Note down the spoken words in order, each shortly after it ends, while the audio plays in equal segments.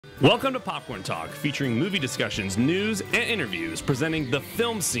Welcome to Popcorn Talk, featuring movie discussions, news, and interviews, presenting The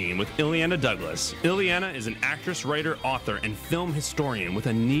Film Scene with Illeana Douglas. Illeana is an actress, writer, author, and film historian with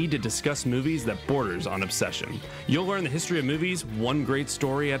a need to discuss movies that borders on obsession. You'll learn the history of movies one great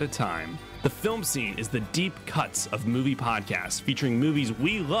story at a time. The Film Scene is the deep cuts of movie podcasts, featuring movies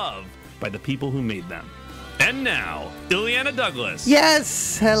we love by the people who made them. And now, Illeana Douglas.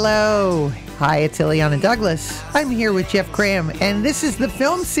 Yes, hello. Hi, it's Illeana Douglas. I'm here with Jeff Cram, and this is The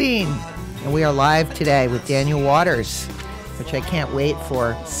Film Scene. And we are live today with Daniel Waters, which I can't wait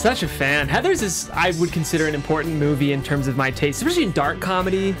for. Such a fan. Heathers is, I would consider, an important movie in terms of my taste, especially in dark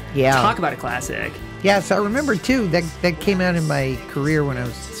comedy. Yeah. Talk about a classic. Yes, I remember, too, that came out in my career when I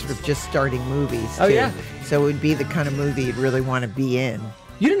was sort of just starting movies, too. Oh, yeah? So it would be the kind of movie you'd really want to be in.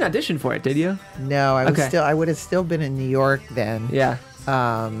 You didn't audition for it, did you? No, I would have still been in New York then. Yeah.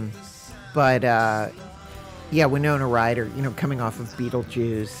 Yeah, Winona Ryder, coming off of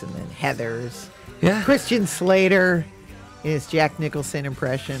Beetlejuice, and then Heathers. Yeah. Christian Slater in his Jack Nicholson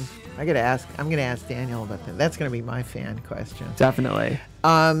impression. I'm gonna ask Daniel about that. That's gonna be my fan question. Definitely.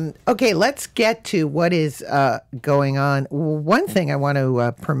 Okay, let's get to what is going on. One thing I want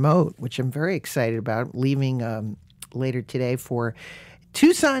to promote, which I'm very excited about, leaving later today for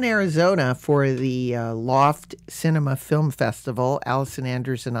Tucson, Arizona, for the Loft Cinema Film Festival. Allison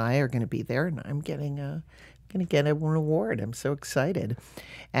Andrews and I are going to be there, and I'm going to get an award. I'm so excited.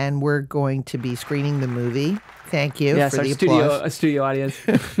 And we're going to be screening the movie. Thank you for the applause. A studio audience.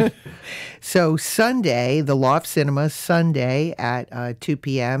 So Sunday, the Loft Cinema, Sunday at 2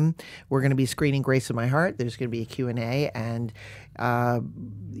 p.m., we're going to be screening Grace of My Heart. There's going to be a Q&A, and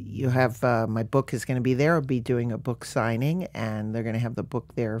you have my book is going to be there. I'll be doing a book signing, and they're going to have the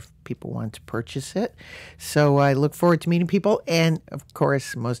book there if people want to purchase it. So I look forward to meeting people. And, of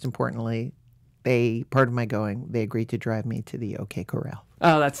course, most importantly, part of my going, they agreed to drive me to the OK Corral.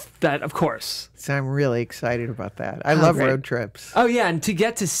 Oh, that, of course. So I'm really excited about that. I love road trips. Oh, yeah, and to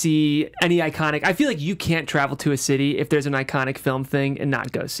get to see any iconic... I feel like you can't travel to a city if there's an iconic film thing and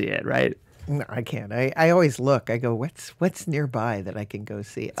not go see it, right? No, I can't. I always look. I go, what's nearby that I can go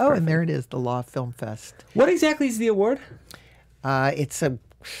see? That's perfect. And there it is, the Law Film Fest. What exactly is the award? It's a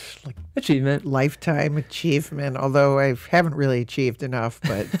achievement, lifetime achievement. Although I haven't really achieved enough,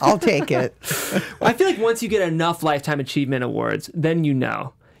 but I'll take it. I feel like once you get enough lifetime achievement awards, then you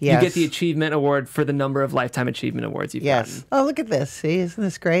know. Yes. You get the achievement award for the number of lifetime achievement awards you've gotten. Oh, look at this. See, isn't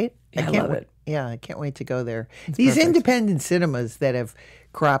this great? Yeah, I love it. Yeah, I can't wait to go there. It's These perfect. independent cinemas that have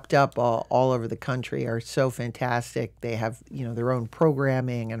cropped up all over the country are so fantastic. They have, their own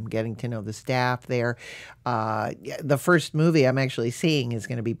programming, and I'm getting to know the staff there. The first movie I'm actually seeing is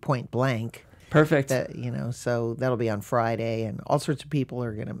going to be Point Blank. Perfect. So that'll be on Friday, and all sorts of people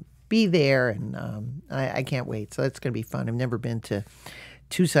are going to be there, and I can't wait. So that's going to be fun. I've never been to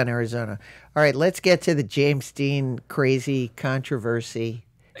Tucson, Arizona. All right, let's get to the James Dean crazy controversy.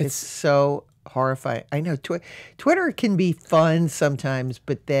 It's so horrifying. I know Twitter can be fun sometimes,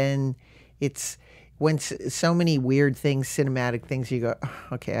 but then it's when so many weird things, cinematic things, you go, oh,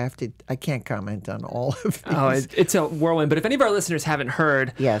 okay, I can't comment on all of these. Oh, it's a whirlwind. But if any of our listeners haven't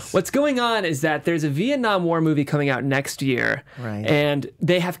heard, yes, what's going on is that there's a Vietnam War movie coming out next year. Right. And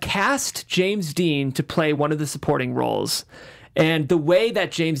they have cast James Dean to play one of the supporting roles. And the way that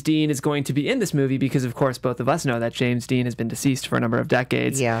James Dean is going to be in this movie, because of course both of us know that James Dean has been deceased for a number of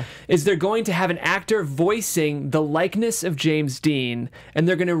decades, is they're going to have an actor voicing the likeness of James Dean, and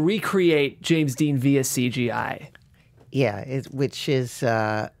they're going to recreate James Dean via CGI. Yeah, which is,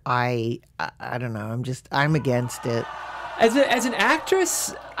 I don't know, I'm against it. As an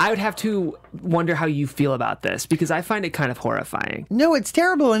actress, I would have to wonder how you feel about this, because I find it kind of horrifying. No, it's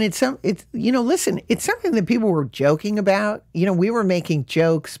terrible, and listen, it's something that people were joking about. We were making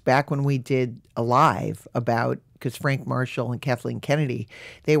jokes back when we did Alive about, because Frank Marshall and Kathleen Kennedy,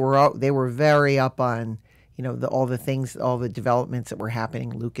 they were very up on all the developments that were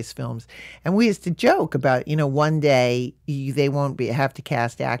happening, Lucasfilms. And we used to joke about, one day they won't have to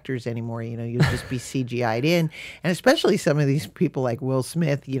cast actors anymore. You'll just be CGI'd in. And especially some of these people like Will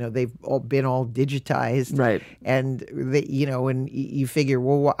Smith, they've all been all digitized. Right. And, and you figure,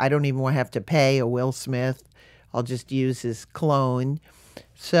 well, I don't even have to pay a Will Smith. I'll just use his clone.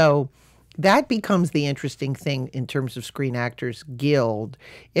 So that becomes the interesting thing in terms of Screen Actors Guild.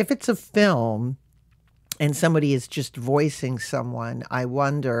 If it's a film and somebody is just voicing someone, I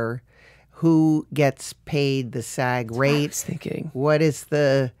wonder who gets paid the SAG rate. I was thinking. What is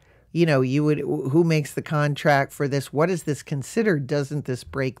the, who makes the contract for this? What is this considered? Doesn't this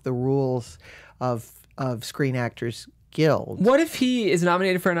break the rules of Screen Actors Guild? What if he is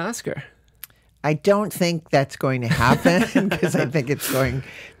nominated for an Oscar? I don't think that's going to happen because I think it's going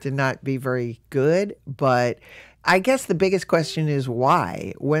to not be very good. But I guess the biggest question is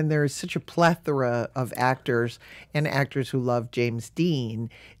why, when there's such a plethora of actors and actors who love James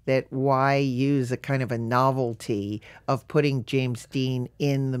Dean, that why use a kind of a novelty of putting James Dean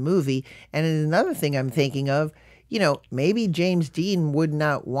in the movie? And another thing I'm thinking of, maybe James Dean would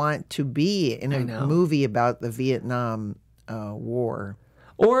not want to be in a movie about the Vietnam War.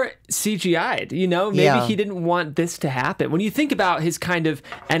 Or CGI'd, maybe he didn't want this to happen. When you think about his kind of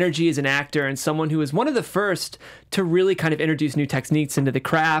energy as an actor and someone who was one of the first to really kind of introduce new techniques into the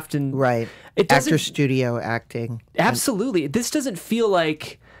craft. And right. Actor studio acting. Absolutely. This doesn't feel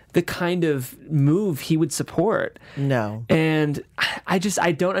like the kind of move he would support. No. And I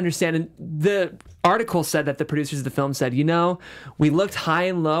don't understand. And the article said that the producers of the film said, we looked high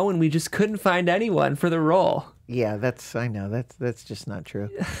and low and we just couldn't find anyone for the role. Yeah, I know. That's just not true.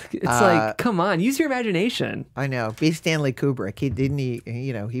 It's like, come on, use your imagination. I know. Be Stanley Kubrick.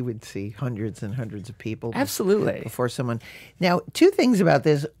 He would see hundreds and hundreds of people. Absolutely. Before someone. Now, two things about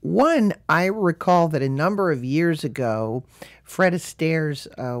this. One, I recall that a number of years ago, Fred Astaire's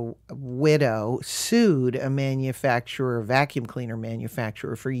widow sued a vacuum cleaner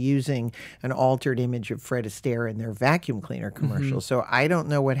manufacturer, for using an altered image of Fred Astaire in their vacuum cleaner commercial. So I don't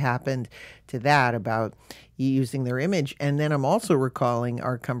know what happened to that about using their image. And then I'm also recalling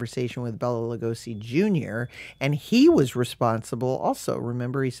our conversation with Bela Lugosi Jr., and he was responsible also,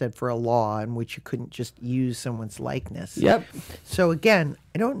 remember, he said, for a law in which you couldn't just use someone's likeness. Yep. So again,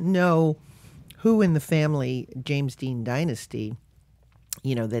 I don't know who in the family James Dean dynasty,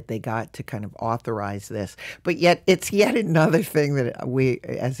 that they got to kind of authorize this. But yet it's yet another thing that we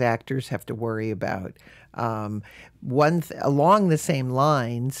as actors have to worry about. Along the same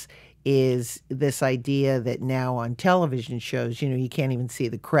lines is this idea that now on television shows, you can't even see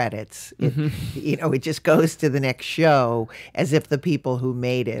the credits. It just goes to the next show as if the people who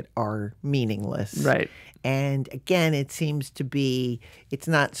made it are meaningless. Right. And again, it seems to be, it's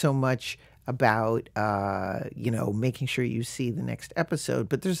not so much about, making sure you see the next episode,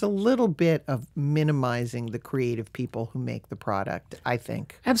 but there's a little bit of minimizing the creative people who make the product, I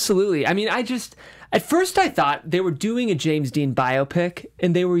think. Absolutely. I mean, at first I thought they were doing a James Dean biopic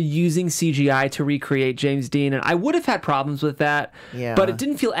and they were using CGI to recreate James Dean, and I would have had problems with that, but it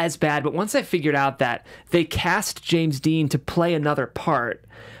didn't feel as bad. But once I figured out that they cast James Dean to play another part,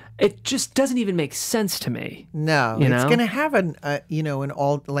 it just doesn't even make sense to me. No, it's going to have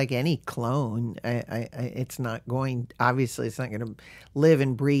like any clone. It's not going. Obviously, it's not going to live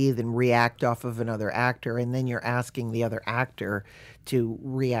and breathe and react off of another actor, and then you're asking the other actor to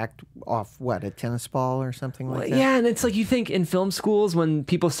react off a tennis ball or something like that. Yeah, and it's like, you think in film schools when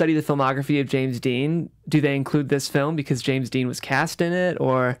people study the filmography of James Dean, do they include this film because James Dean was cast in it,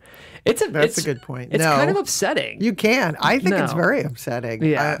 or that's a good point. It's kind of upsetting. You can. I think it's very upsetting.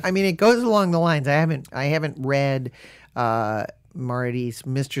 Yeah. I mean, it goes along the lines. I haven't read Marty's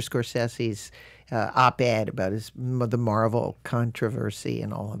Mr. Scorsese's op-ed about the Marvel controversy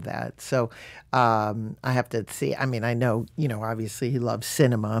and all of that. So I have to see. I mean, I know, obviously he loves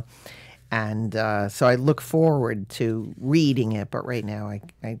cinema, and so I look forward to reading it. But right now,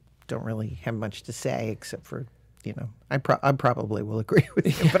 I don't really have much to say except for, I probably will agree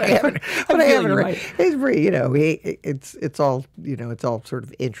with you, but I haven't. But I haven't read. It's pretty, it's all, it's all sort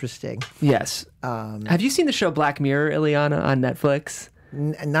of interesting. Yes. Have you seen the show Black Mirror, Illeana, on Netflix?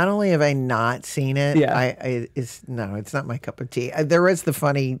 Not only have I not seen it, it's not my cup of tea. There was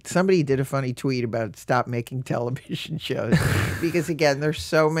somebody did a funny tweet about stop making television shows because again, there's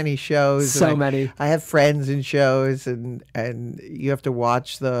so many shows. So many. I have friends in shows and you have to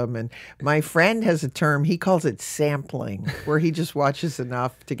watch them. And my friend has a term, he calls it sampling, where he just watches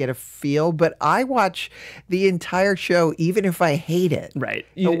enough to get a feel. But I watch the entire show even if I hate it. Right.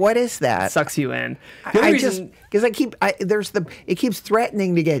 What is that? It sucks you in. Because it keeps threatening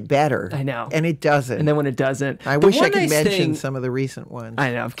to get better. I know. And it doesn't. And then when it doesn't. I wish I could mention some of the recent ones.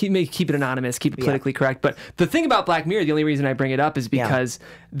 I know. Keep it anonymous, keep it politically correct. But the thing about Black Mirror, the only reason I bring it up is because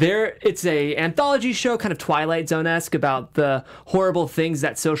it's a anthology show, kind of Twilight Zone-esque, about the horrible things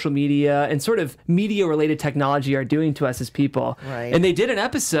that social media and sort of media-related technology are doing to us as people. Right. And they did an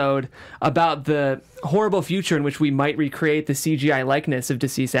episode about the horrible future in which we might recreate the CGI likeness of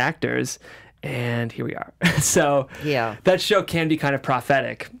deceased actors. And here we are. So that show can be kind of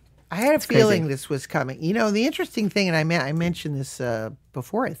prophetic. I had a feeling this was coming. The interesting thing, and I mentioned this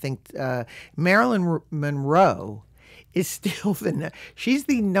before, I think Marilyn Monroe is still she's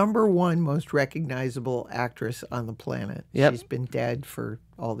the #1 most recognizable actress on the planet. Yep. She's been dead for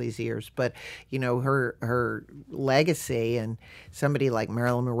all these years, but her legacy, and somebody like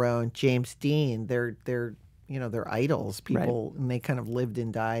Marilyn Monroe and James Dean, they're idols. People, and they kind of lived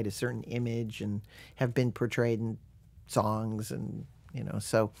and died a certain image and have been portrayed in songs and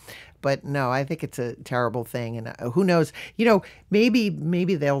so. But no, I think it's a terrible thing, and who knows?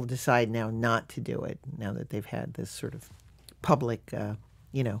 Maybe they'll decide now not to do it now that they've had this sort of public,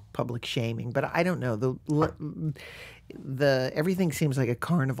 public shaming. But I don't know. The everything seems like a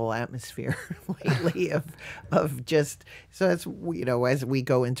carnival atmosphere lately of just so that's as we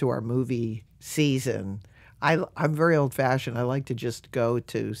go into our movie season. I'm very old fashioned. I like to just go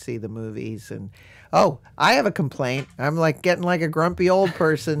to see the movies. And I have a complaint. I'm getting like a grumpy old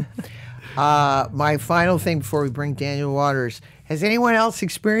person. My final thing before we bring Daniel Waters. Has anyone else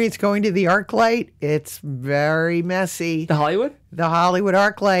experienced going to the ArcLight? It's very messy. The Hollywood? The Hollywood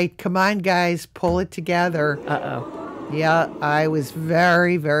ArcLight. Come on, guys, pull it together. Uh-oh. Yeah, I was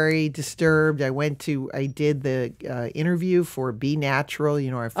very, very disturbed. I did the interview for Be Natural,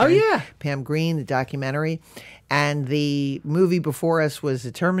 our friend Pam Green, the documentary. And the movie before us was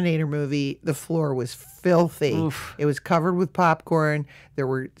a Terminator movie. The floor was filthy. Oof. It was covered with popcorn. There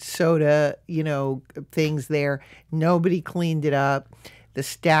were soda, things there. Nobody cleaned it up. The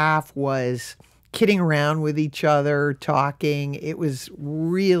staff was kidding around with each other, talking. It was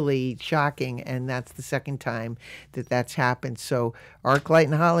really shocking, and that's the second time that's happened. So ArcLight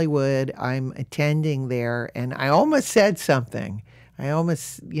in Hollywood, I'm attending there, and I almost said something. I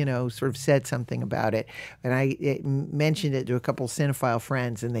almost, sort of said something about it, and I mentioned it to a couple of cinephile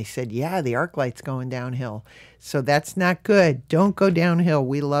friends, and they said, yeah, the ArcLight's going downhill. So that's not good. Don't go downhill.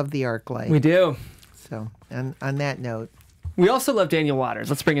 We love the ArcLight. We do. So on that note. We also love Daniel Waters.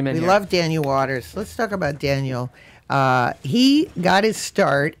 Let's bring him in here. We love Daniel Waters. Let's talk about Daniel. He got his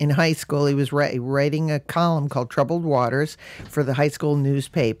start in high school. He was writing a column called Troubled Waters for the high school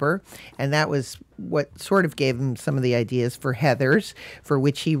newspaper, and that was what sort of gave him some of the ideas for Heathers, for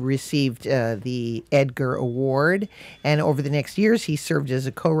which he received the Edgar Award. And over the next years, he served as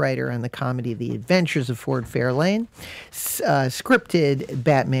a co-writer on the comedy The Adventures of Ford Fairlane, scripted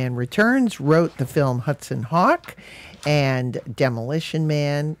Batman Returns, wrote the film Hudson Hawk, and Demolition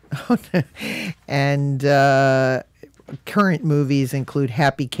Man, and current movies include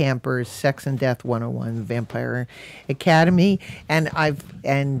Happy Campers, Sex and Death 101, Vampire Academy, and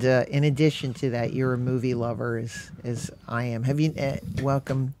in addition to that, you're a movie lover as I am. Have you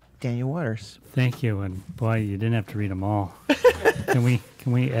welcome Daniel Waters? Thank you, and boy, you didn't have to read them all. Can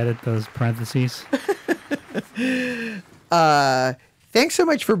we edit those parentheses? Thanks so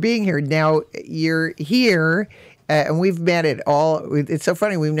much for being here. Now you're here. And we've met at all. It's so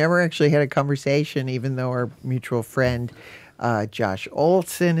funny. We've never actually had a conversation, even though our mutual friend Josh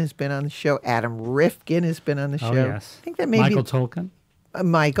Olson has been on the show. Adam Rifkin has been on the show. Oh, yes. I think that maybe Michael Tolkien.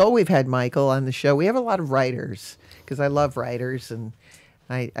 Michael, we've had Michael on the show. We have a lot of writers because I love writers, and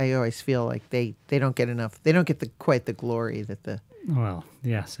I always feel like they don't get enough. They don't get quite the glory that the Well,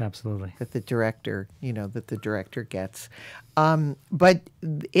 yes, absolutely. that the director gets. But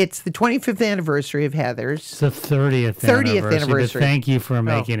it's the 25th anniversary of Heathers. It's the 30th anniversary. But thank you for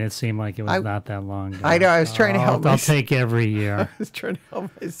making it seem like it was not that long ago. I know. I was trying to help. I'll take every year. I was trying to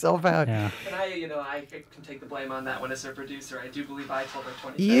help myself out. Yeah. And I can take the blame on that one as a producer. I do believe I told her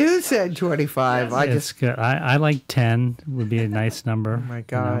 25. You said 25. Yes. It's good. I like 10 would be a nice number. Oh my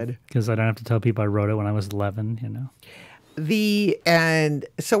God. Because I don't have to tell people I wrote it when I was 11, And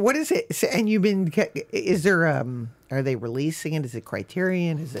so what is it? So, and you've been, is there, are they releasing it? Is it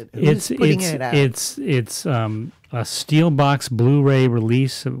Criterion? Is it, who's putting it out? It's a Steelbox Blu-ray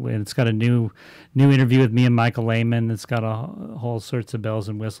release, and it's got a new interview with me and Michael Lehman. It's got a whole sorts of bells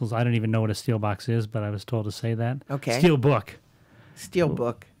and whistles. I don't even know what a Steelbox is, but I was told to say that. Okay.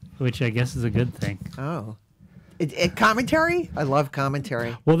 Steelbook, which I guess is a good thing. Oh. Commentary? I love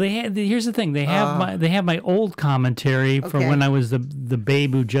commentary. Well, here's the thing. They have my old commentary from when I was the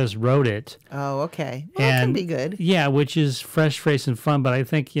babe who just wrote it. Oh, okay. Well, that can be good. Yeah, which is fresh, face, and fun. But I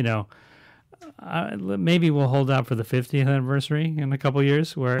think maybe we'll hold out for the 50th anniversary in a couple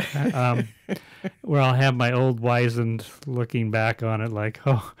years, where I'll have my old wizened looking back on it, like,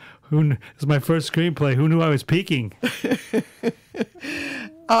 oh, this is my first screenplay. Who knew I was peaking?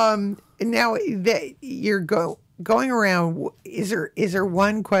 Now that you're going around, is there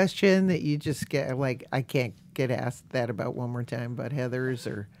one question that you just get, like, I can't get asked that about one more time about Heathers,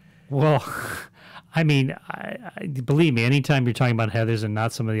 or Well, I mean, I believe me. Anytime you're talking about Heathers and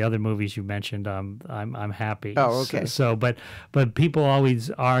not some of the other movies you mentioned, I'm happy. Oh, okay. But people always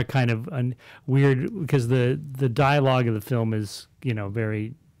are kind of weird because the dialogue of the film is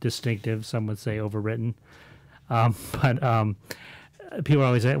very distinctive. Some would say overwritten, but people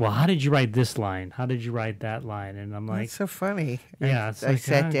always say, "Well, how did you write this line? How did you write that line?" And I'm like, "That's so funny." Yeah, I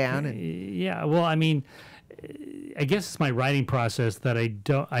sat down and yeah. Well, I mean, I guess it's my writing process that I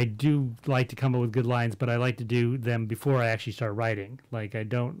do like to come up with good lines, but I like to do them before I actually start writing. Like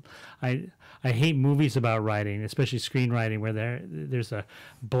I hate movies about writing, especially screenwriting, where there's a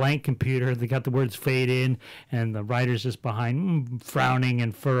blank computer. They got the words fade in, and the writer's just behind frowning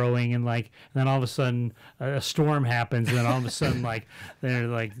and furrowing, and then all of a sudden a storm happens, and then all of a sudden they're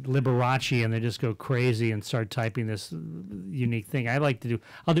like Liberace, and they just go crazy and start typing this unique thing.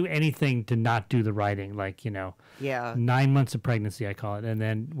 I'll do anything to not do the writing, yeah. 9 months of pregnancy, I call it, and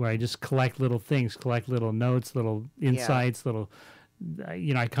then where I just collect little things, collect little notes, little insights, little.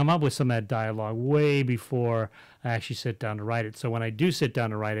 I come up with some of that dialogue way before I actually sit down to write it. So when I do sit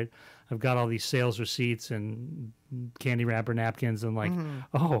down to write it, I've got all these sales receipts and candy wrapper napkins and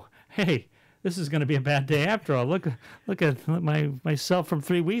oh, hey, this is going to be a bad day after all. Look at myself from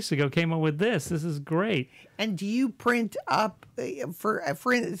 3 weeks ago came up with this. This is great. And do you print up for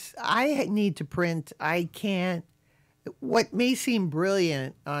instance, I need to print. I can't. What may seem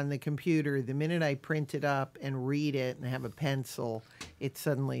brilliant on the computer, the minute I print it up and read it and have a pencil, it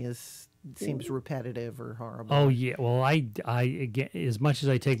suddenly seems repetitive or horrible. Oh yeah. Well, I again, as much as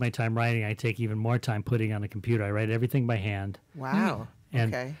I take my time writing, I take even more time putting on a computer. I write everything by hand. Wow.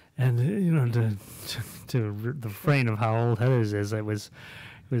 And, okay. And to refrain of how old Heathers is, it was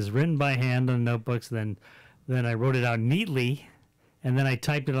written by hand on notebooks. Then I wrote it out neatly, and then I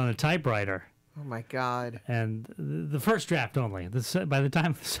typed it on a typewriter. Oh my God! And the first draft only. By the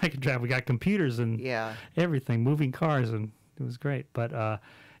time the second draft, we got computers and everything, moving cars, and it was great. But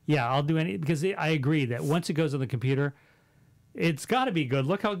I'll do because I agree that once it goes on the computer, it's got to be good.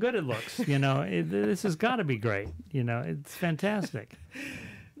 Look how good it looks. This has got to be great. It's fantastic.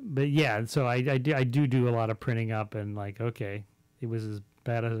 But yeah, so I do a lot of printing up and okay, it was as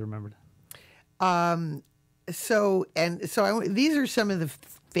bad as I remembered. These are some of the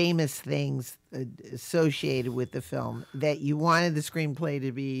famous things associated with the film. That you wanted the screenplay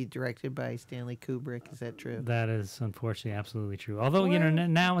to be directed by Stanley Kubrick. Is that true? That is unfortunately absolutely true. Although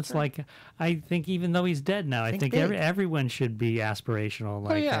now it's I think even though he's dead now, I think everyone should be aspirational.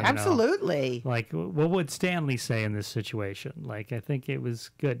 Absolutely. What would Stanley say in this situation? I think it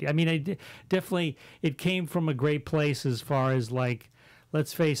was good. I mean, definitely it came from a great place as far as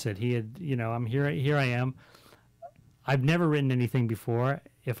let's face it. He had I'm here I am. I've never written anything before.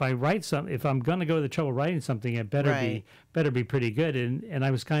 If I write if I'm going to go to the trouble writing something, it better be pretty good. And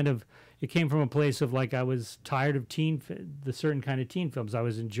I was it came from a place of I was tired of the certain kind of teen films. I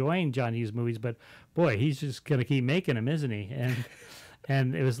was enjoying John Hughes movies, but boy, he's just going to keep making them, isn't he?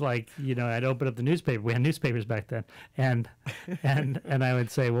 And it was I'd open up the newspaper. We had newspapers back then, and I would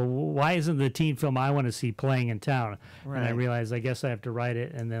say, well, why isn't the teen film I want to see playing in town? Right. And I realized I guess I have to write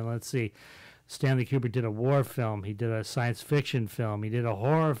it, and then let's see. Stanley Kubrick did a war film. He did a science fiction film. He did a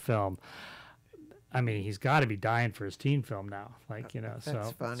horror film. I mean, he's got to be dying for his teen film now.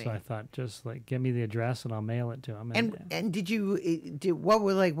 That's funny. So I thought, just give me the address and I'll mail it to him. And did you what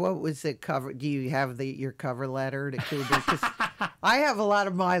was the cover? Do you have your cover letter to Kubrick? 'Cause I have a lot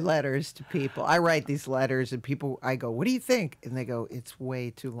of my letters to people. I write these letters and I go, "What do you think?" And they go, "It's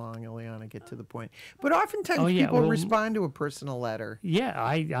way too long, Illeana. Get to the point." But oftentimes people respond to a personal letter. Yeah,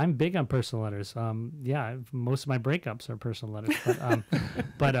 I'm big on personal letters. Most of my breakups are personal letters.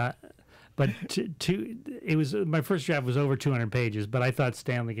 But it was my first draft was over 200 pages, but I thought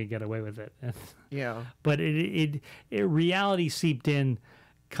Stanley could get away with it. Yeah. But reality seeped in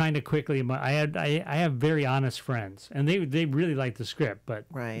kind of quickly. I have very honest friends, and they really liked the script, but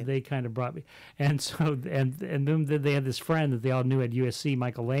they kind of brought me. And so and then they had this friend that they all knew at USC,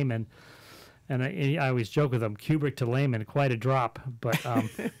 Michael Lehman. And I always joke with him, Kubrick to Lehman, quite a drop.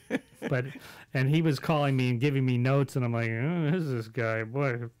 But and he was calling me and giving me notes, and I'm like, who's this guy?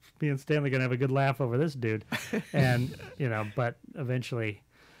 Boy, me and Stanley gonna have a good laugh over this dude. And but eventually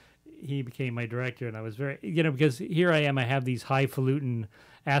he became my director, and I was very, because here I am, I have these highfalutin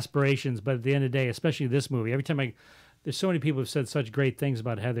aspirations, but at the end of the day, especially this movie, every time there's so many people who've said such great things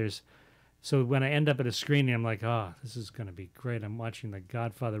about Heathers. So when I end up at a screening, I'm like, oh, this is going to be great. I'm watching The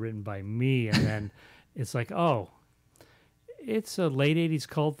Godfather written by me. And then it's like, oh, it's a late 80s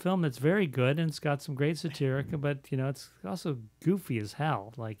cult film that's very good, and it's got some great satiric, but, it's also goofy as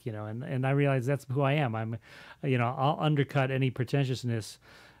hell. And I realize that's who I am. I'll undercut any pretentiousness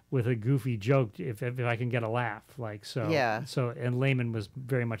with a goofy joke if I can get a laugh. Like, so, Yeah. So, and Lehman was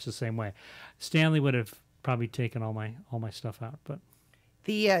very much the same way. Stanley would have probably taken all my stuff out, but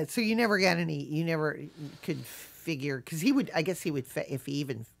so you never got any, you never could figure, because I guess he would, if he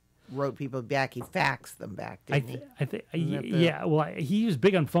even wrote people back, he faxed them back, didn't he? Yeah, well, he was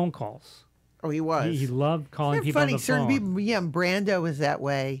big on phone calls. Oh, he was. He loved calling Isn't it people funny? on the Certain phone. people, Brando was that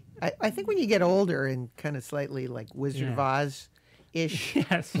way. I think when you get older and kind of slightly like Wizard of Oz-ish,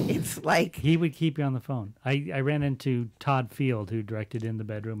 Yes. it's like... He would keep you on the phone. I ran into Todd Field, who directed In the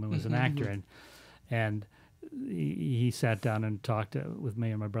Bedroom and was an actor, and he sat down and talked with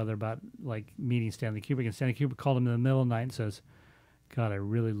me and my brother about like meeting Stanley Kubrick, and Stanley Kubrick called him in the middle of the night and says, "God, I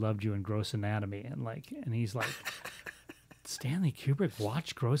really loved you in Gross Anatomy," and he's like, Stanley Kubrick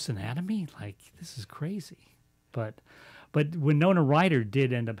watched Gross Anatomy? Like, this is crazy. But Winona Ryder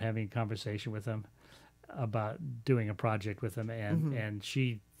did end up having a conversation with him about doing a project with him, and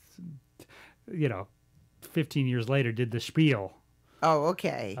she, 15 years later did the spiel. Oh,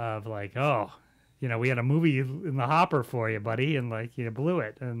 okay. Of like, we had a movie in the hopper for you, buddy, and like you blew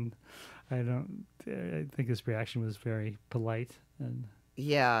it. And I think his reaction was very polite. And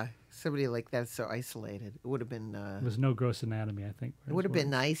yeah, somebody like that's so isolated. It would have been. There was no Gross Anatomy, I think. It would have been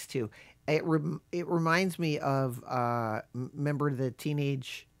nice to. It reminds me of remember the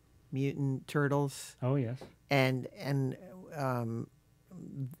Teenage Mutant Turtles? Oh yes. And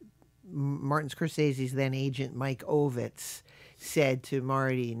Martin Scorsese's then agent Mike Ovitz said to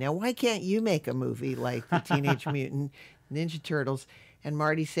Marty, "Now why can't you make a movie like the Teenage Mutant Ninja Turtles?" And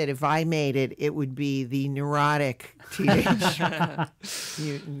Marty said, "If I made it, it would be the neurotic Teenage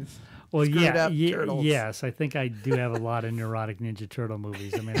Mutants." Well, turtles. Yes, I think I do have a lot of neurotic Ninja Turtle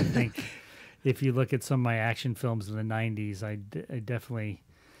movies. I mean, I think if you look at some of my action films in the '90s, I definitely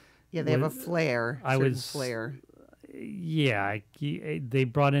they have a flair. Flair. Yeah, they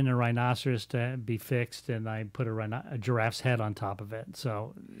brought in a rhinoceros to be fixed, and I put a giraffe's head on top of it.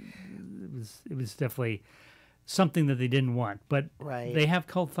 So it was definitely something that they didn't want. But they have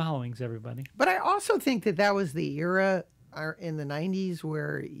cult followings, everybody. But I also think that was the era in the 90s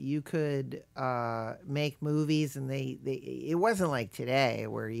where you could make movies, and it wasn't like today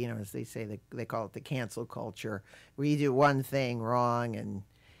where, as they say, they call it the cancel culture, where you do one thing wrong and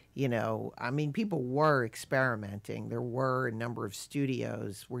people were experimenting. There were a number of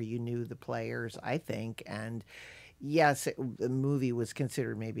studios where you knew the players, I think. And yes, the movie was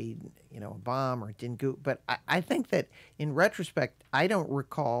considered maybe, a bomb or didn't go. But I think that in retrospect, I don't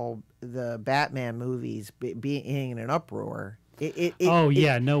recall the Batman movies being in an uproar. We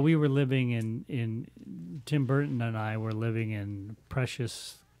were living in Tim Burton and I were living in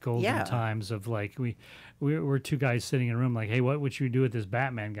precious golden times of like we're two guys sitting in a room like, hey, what would you do with this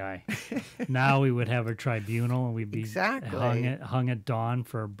Batman guy? Now we would have a tribunal and we'd be hung at dawn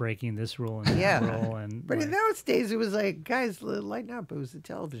for breaking this rule and that rule. But in those days it was like, guys, lighten up. It was a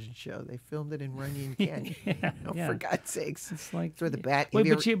television show. They filmed it in Runyon Canyon. For God's sakes. It's like for the Bat.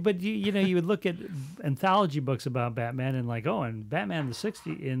 You would look at anthology books about Batman and like, and Batman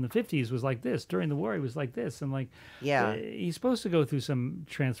in the 50s was like this. During the war he was like this, and like he's supposed to go through some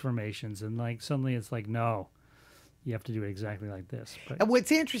transformations, and like suddenly it's like, no, you have to do it exactly like this. And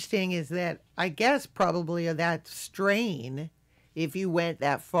what's interesting is that I guess probably of that strain, if you went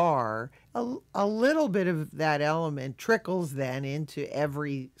that far, a little bit of that element trickles then into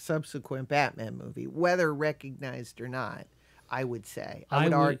every subsequent Batman movie, whether recognized or not. I would say. I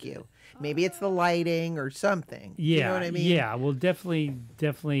would argue. Maybe it's the lighting or something. Yeah, you know what I mean? Yeah, well, definitely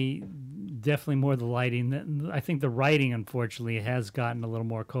more the lighting. I think the writing, unfortunately, has gotten a little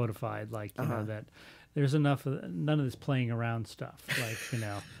more codified. Like, you know, that there's none of this playing around stuff. Like,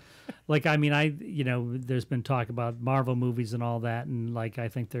 there's been talk about Marvel movies and all that, and like, I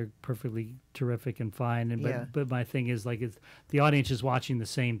think they're perfectly terrific and fine. And but my thing is like, the audience is watching the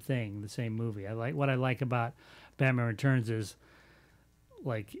same thing, the same movie. What I like about Batman Returns is,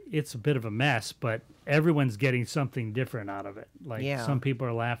 like, it's a bit of a mess, but everyone's getting something different out of it. Like, some people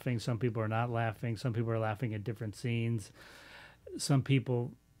are laughing, some people are not laughing, some people are laughing at different scenes. Some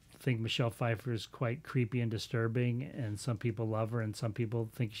people think Michelle Pfeiffer is quite creepy and disturbing, and some people love her, and some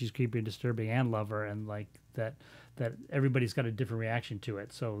people think she's creepy and disturbing and love her, and like that everybody's got a different reaction to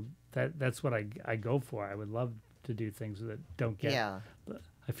it. So that's what I go for. I would love to do things that don't get. Yeah.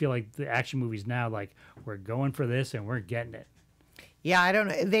 I feel like the action movies now, like, we're going for this and we're getting it. Yeah, I don't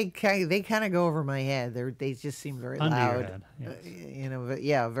know. They kind of go over my head. They just seem very Under your loud. head, yes. You know, but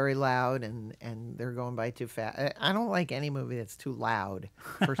yeah, very loud, and they're going by too fast. I don't like any movie that's too loud.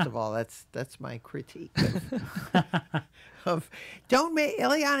 First of all, that's my critique of don't make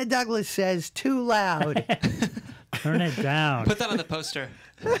Illeana Douglas says too loud. Turn it down. Put that on the poster.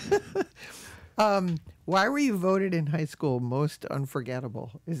 Why were you voted in high school most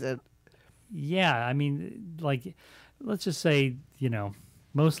unforgettable? Is it? Yeah, I mean, like, let's just say, you know,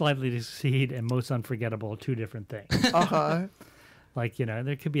 most likely to succeed and most unforgettable are two different things. Like, you know,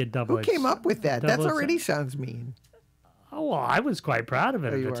 there could be a double. Who came up with that? That already sounds mean. Oh, well, I was quite proud of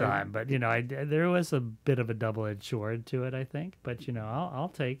it at the are. time, but you know, there was a bit of a double-edged sword to it, I think. But you know, I'll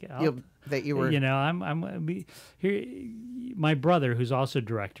take it. That you were. You know, here. My brother, who's also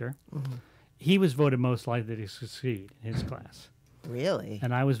director, he was voted most likely to succeed in his class. Really?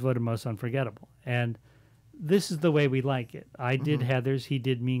 And I was voted most unforgettable. And this is the way we like it. I did Heathers, he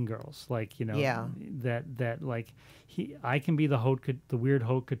did Mean Girls. Like, you know, that like I can be the weird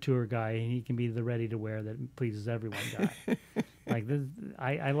haute couture guy, and he can be the ready to wear that pleases everyone guy. Like this,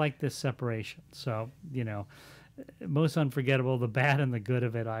 I like this separation. So, you know, most unforgettable, the bad and the good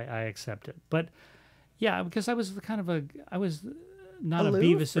of it, I accept it. But yeah, because I was not aloof, a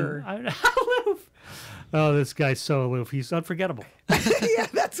Beavis and aloof. Oh, this guy's so aloof. He's unforgettable. Yeah,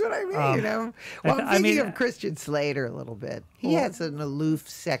 that's what I mean. You know, well, I'm thinking of Christian Slater a little bit. He has an aloof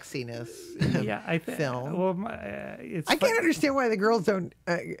sexiness. In the film. Well, I can't understand why the girls don't.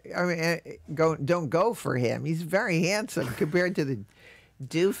 Don't go for him. He's very handsome compared to the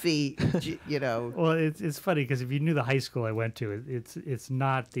doofy. You know. Well, it's funny because if you knew the high school I went to, it's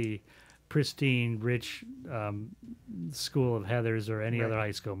not the pristine, rich school of Heathers or any other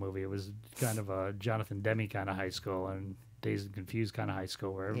high school movie. It was kind of a Jonathan Demme kind of high school and Dazed and Confused kind of high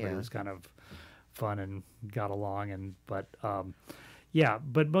school where everybody was kind of fun and got along. But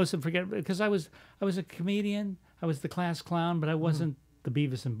most unforgettable because I was a comedian. I was the class clown, but I wasn't the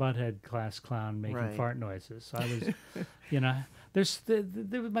Beavis and Butthead class clown making fart noises. So I was, you know,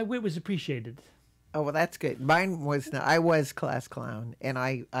 my wit was appreciated. Oh, well, that's good. Mine was not. I was class clown, and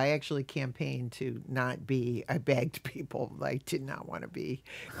I actually campaigned to not be. I begged people. I did not want to be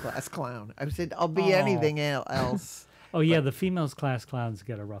class clown. I said, I'll be anything else. Oh, yeah, the females class clowns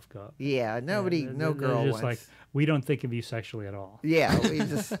get a rough go. Yeah, no girl just wants. Like, we don't think of you sexually at all. Yeah,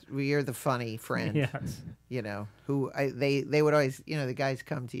 we are the funny friend. Yes. You know, they would always, you know, the guys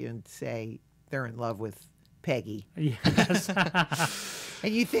come to you and say they're in love with Peggy. Yes.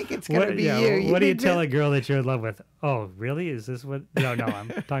 And you think it's going to be you. What do you tell a girl that you're in love with? Oh, really? Is this what? No, I'm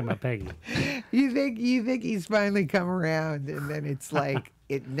talking about Peggy. You think he's finally come around, and then it's like,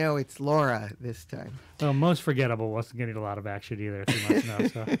 it's Laura this time. Well, most forgettable wasn't getting a lot of action either. Too much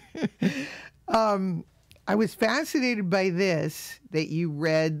now, so. I was fascinated by this, that you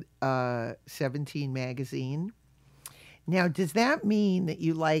read 17 magazine. Now, does that mean that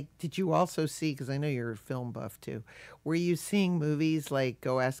did you also see, because I know you're a film buff too, were you seeing movies like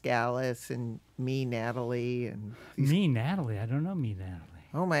Go Ask Alice and Me, Natalie? Me, Natalie? I don't know Me, Natalie.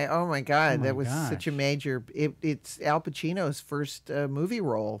 Oh my God, that was such a major, it's Al Pacino's first movie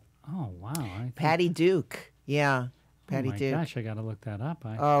role. Oh, wow. Patty Duke, yeah. Patty Duke. Oh my gosh, I got to look that up.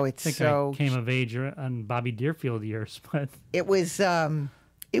 I came of age on Bobby Deerfield years, but...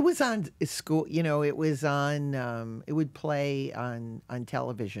 It was on school, you know, it was on, it would play on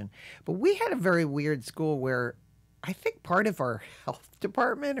television. But we had a very weird school where I think part of our health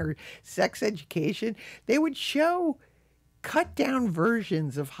department or sex education, they would show cut down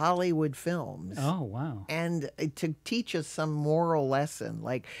versions of Hollywood films. Oh, wow. And to teach us some moral lesson,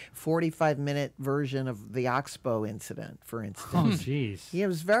 like 45-minute version of the Oxbow incident, for instance. Oh, jeez. Yeah, it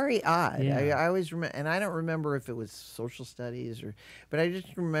was very odd. Yeah. I always remember, and I don't remember if it was social studies but I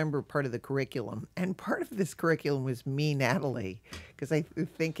just remember part of the curriculum. And part of this curriculum was Me, Natalie, because I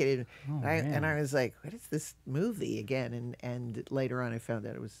think and I was like, what is this movie again? And later on I found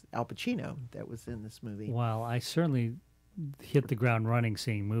out it was Al Pacino that was in this movie. Well, I certainly hit the ground running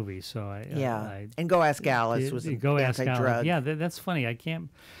seeing movies, so and Go Ask Alice was Go Ask anti-drug. Alice. Yeah, that's funny. I can't.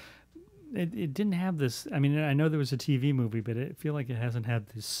 It didn't have this. I mean, I know there was a TV movie, but I feel like it hasn't had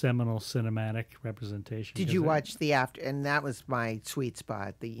this seminal cinematic representation. Did you watch the after? And that was my sweet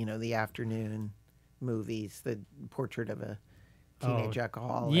spot. The afternoon movies, the Portrait of a Teenage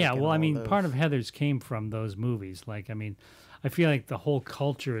Alcoholic. Yeah, well, I mean, part of Heathers came from those movies. Like, I mean, I feel like the whole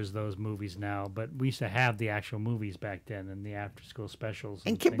culture is those movies now, but we used to have the actual movies back then and the after-school specials.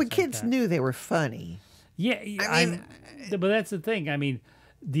 But kids knew they were funny. Yeah, but that's the thing. I mean,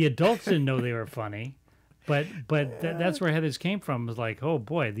 the adults didn't know they were funny, That's where Heather's came from. Was like, oh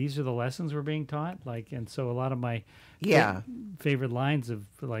boy, these are the lessons we're being taught. Like, and so a lot of my favorite lines of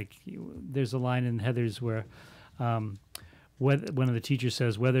like, there's a line in Heather's where. One of the teachers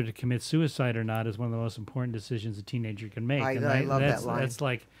says whether to commit suicide or not is one of the most important decisions a teenager can make. I love that line.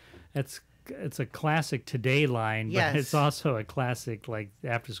 It's a classic today line, but it's also a classic like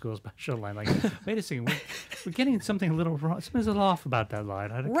after school special line. Like, wait a second, we're getting something a little wrong. Something's a little off about that line.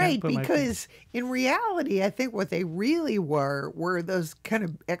 Right, because in reality, I think what they really were those kind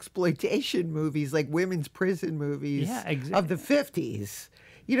of exploitation movies, like women's prison movies of the 50s.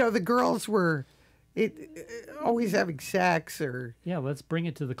 You know, the girls were always having sex or let's bring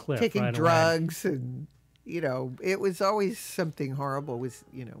it to the cliff. Taking drugs and it was always something horrible was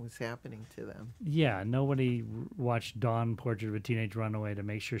happening to them. Yeah, nobody watched Dawn Portrait of a Teenage Runaway to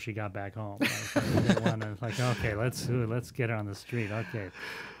make sure she got back home. Like, okay, let's get her on the street. Okay,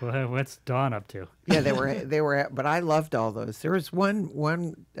 well, what's Dawn up to? Yeah, they were, but I loved all those. There was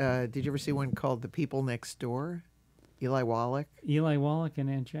one. Did you ever see one called The People Next Door? Eli Wallach and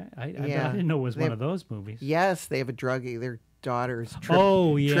Aunt Jack. I didn't know it was one of those movies. Yes, they have a druggie. Their daughter's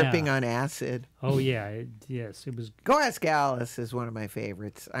tripping on acid. Oh yeah, yes, it was. Go Ask Alice is one of my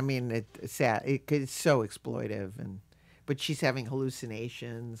favorites. I mean, it's sad. It's so exploitive, but she's having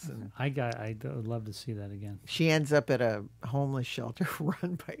hallucinations. And I'd love to see that again. She ends up at a homeless shelter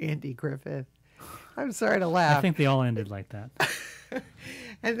run by Andy Griffith. I'm sorry to laugh. I think they all ended like that.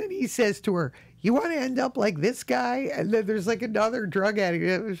 And then he says to her, "You want to end up like this guy?" And then there's like another drug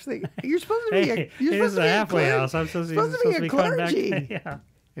addict. Like, you're supposed to be a halfway house. I'm supposed to be a clergy. Yeah.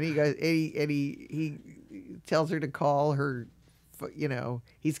 And he goes, he tells her to call her.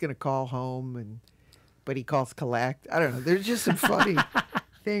 He's going to call home, but he calls collect. I don't know. There's just some funny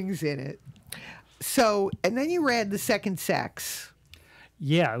things in it. So, and then you read The Second Sex.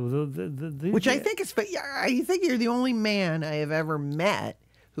 Yeah, which I think is. I think you're the only man I have ever met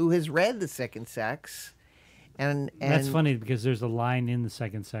who has read The Second Sex, and that's funny because there's a line in The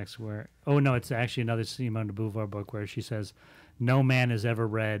Second Sex where it's actually another Simone de Beauvoir book where she says, "No man has ever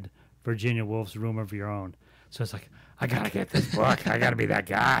read Virginia Woolf's Room of Your Own." So it's like, I gotta get this book. I gotta be that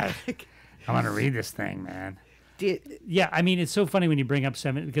guy. I want to read this thing, man. I mean, it's so funny when you bring up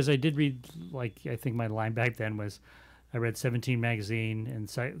because I did read, like, I think my line back then was, I read 17 magazine and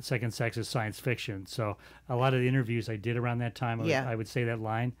Second Sex is science fiction. So a lot of the interviews I did around that time, I would say that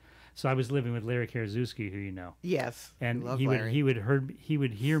line. So I was living with Larry Karaszewski, who you know. Yes, and he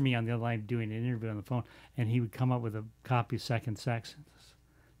would hear me on the other line doing an interview on the phone, and he would come up with a copy of Second Sex,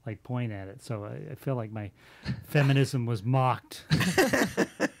 like point at it. So I feel like my feminism was mocked.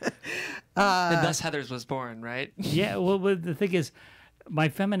 And thus Heather's was born, right? Yeah. Well, the thing is, my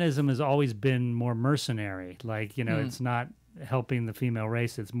feminism has always been more mercenary. Like, it's not helping the female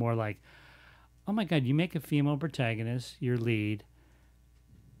race. It's more like, oh my God, you make a female protagonist your lead,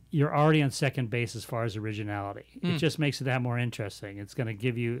 you're already on second base as far as originality. It just makes it that more interesting. It's going to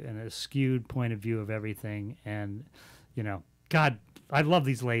give you a skewed point of view of everything. And, God, I love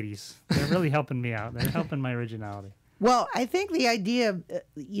these ladies. They're really helping me out. They're helping my originality. Well, I think the idea,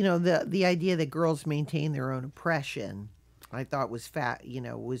 the idea that girls maintain their own oppression, I thought was wow,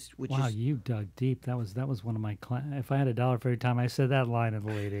 you dug deep. That was one of my if I had $1 for every time I said that line in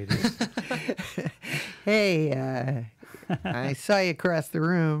the late 80s. Hey, I saw you across the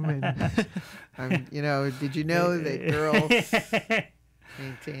room, and did you know that girls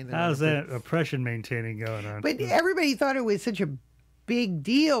maintain their How's that oppression maintaining going on? But everybody thought it was such a big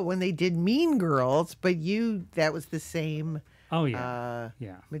deal when they did Mean Girls, but that was the same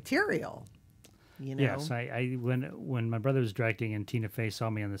material. Yes, I when my brother was directing and Tina Fey saw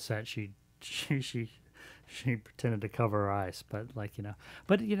me on the set, she pretended to cover her eyes, but like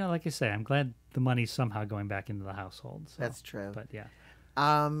I say, I'm glad the money's somehow going back into the household. So. That's true. But yeah.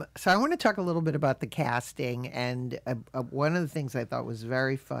 So I want to talk a little bit about the casting, and one of the things I thought was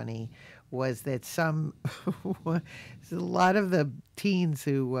very funny was that a lot of the teens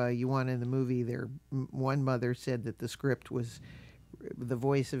who you want in the movie, one mother said that the script was the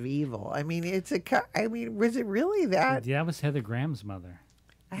voice of evil. I mean, was it really that? Yeah, that was Heather Graham's mother.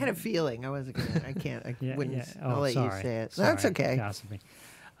 I had a feeling. I wasn't gonna. I can't. I wouldn't. Yeah. I'll let you say it. Sorry, that's okay. Gossiping.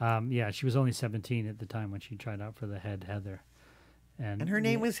 She was only 17 at the time when she tried out for the head Heather. And her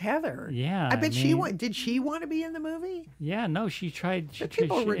name was Heather. Yeah, I bet did she want to be in the movie? Yeah, no, she tried.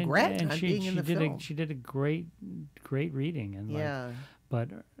 People regret not being in the film. She did a great reading, and but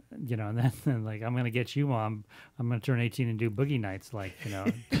and then like, I'm gonna get you, Mom. I'm gonna turn 18 and do boogie nights. Like,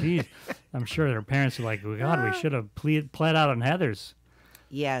 geez, I'm sure their parents are like, oh, God, we should have pled out on Heather's.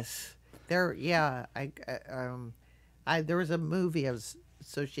 Yes, there. Yeah, there was a movie I was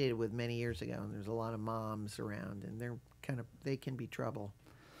associated with many years ago, and there's a lot of moms around, and they can be trouble.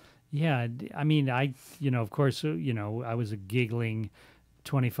 Yeah, I mean, of course, I was a giggling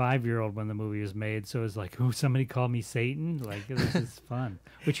 25-year-old when the movie was made, so it was like, oh, somebody called me Satan? Like, this is fun.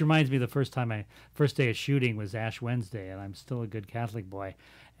 Which reminds me, the first day of shooting was Ash Wednesday, and I'm still a good Catholic boy,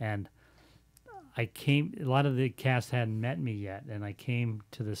 and a lot of the cast hadn't met me yet, and I came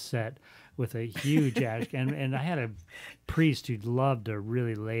to the set with a huge ash, and I had a priest who loved to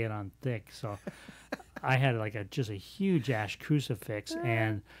really lay it on thick, so I had just a huge ash crucifix,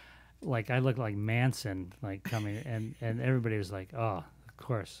 and like I looked like Manson, like coming, and everybody was like, "Oh, of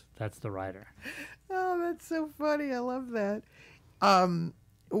course, that's the writer." Oh, that's so funny! I love that.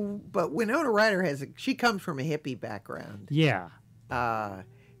 But Winona Ryder she comes from a hippie background. Yeah.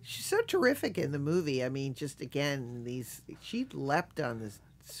 She's so terrific in the movie. I mean, just again, she leapt on the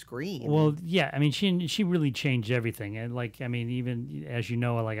screen. Well, yeah. I mean, she really changed everything, and like, I mean, even as you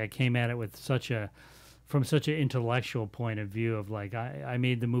know, like I came at it with from such an intellectual point of view of like I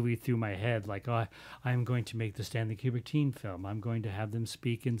made the movie through my head, like, oh, I'm going to make the Stanley Kubrick teen film. I'm going to have them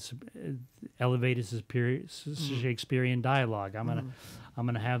speak in elevated Shakespearean dialogue. I'm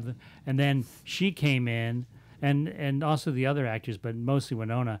gonna have them, and then she came in. And also the other actors, but mostly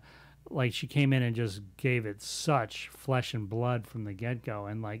Winona, like she came in and just gave it such flesh and blood from the get-go.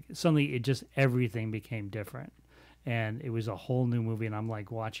 And like suddenly everything became different. And it was a whole new movie. And I'm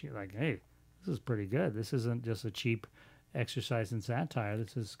like watching it like, hey, this is pretty good. This isn't just a cheap exercise in satire.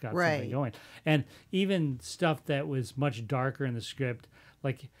 This has got something going. And even stuff that was much darker in the script,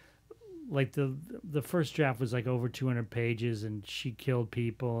 like the first draft was like over 200 pages, and she killed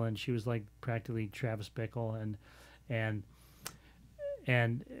people, and she was like practically Travis Bickle,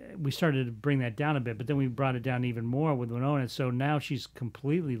 and we started to bring that down a bit, but then we brought it down even more with Winona. So now she's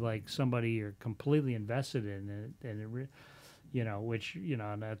completely like somebody you're completely invested in, and which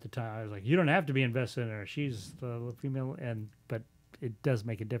and at the time I was like, you don't have to be invested in her. She's the female, but it does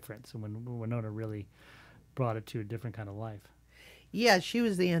make a difference, and when Winona really brought it to a different kind of life. Yeah, she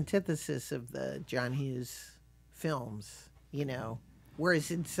was the antithesis of the John Hughes films,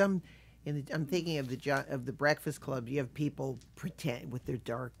 Whereas I'm thinking of the Breakfast Club. You have people pretend with their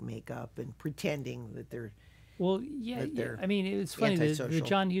dark makeup and pretending that they're. Well, yeah. I mean, it's funny the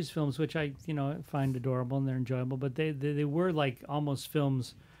John Hughes films, which I find adorable and they're enjoyable, but they were like almost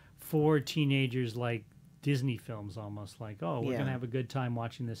films for teenagers, like Disney films, almost like, oh, we're gonna have a good time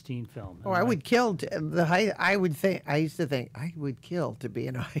watching this teen film. And I would kill I used to think I would kill to be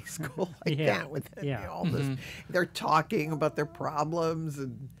in a high school like that with all this. They're talking about their problems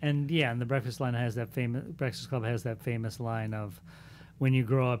and the Breakfast Club has that famous line of, "When you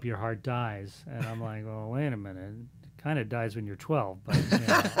grow up, your heart dies," and I'm like, well, wait a minute, it kind of dies when you're 12, but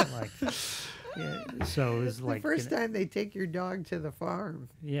like. Yeah, so it's like the first time they take your dog to the farm.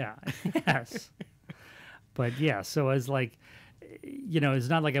 Yeah. Yes. But yeah, so it's like, it's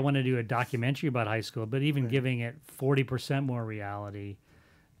not like I want to do a documentary about high school, but even giving it 40% more reality,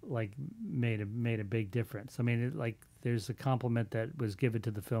 like made a big difference. I mean, there's a compliment that was given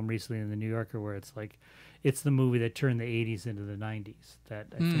to the film recently in the New Yorker where it's like, it's the movie that turned the 80s into the 90s. That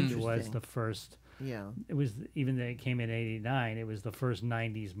I think it was the first. Yeah. It was, even though it came in 89, it was the first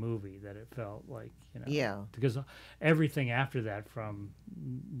 90s movie that it felt like, Yeah. Because everything after that, from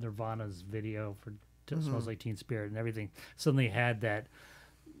Nirvana's video for Smells Like Teen Spirit and everything, suddenly had that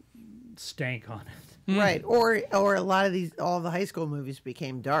stank on it. Right. Or a lot of all the high school movies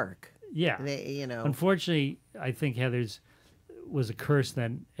became dark. Yeah. Unfortunately, I think Heather's was a curse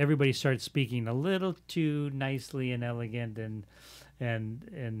that everybody started speaking a little too nicely and elegant and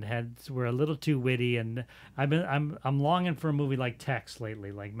were a little too witty, and I'm longing for a movie like Tex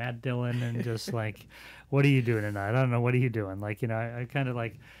lately, like Matt Dillon, and just like, what are you doing tonight? I don't know, what are you doing? Like, I kind of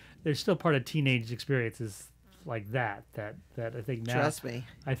like, there's still part of teenage experiences like that I think now. Trust me.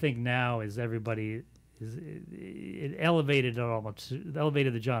 I think now is everybody it elevated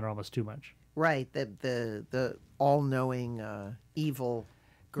the genre almost too much. Right. The all-knowing evil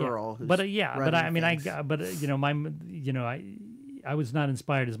girl. Yeah. I was not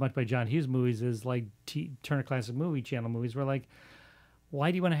inspired as much by John Hughes movies as like Turner Classic Movie Channel movies, where like, why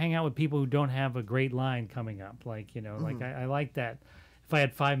do you want to hang out with people who don't have a great line coming up? Like, like I like that. If I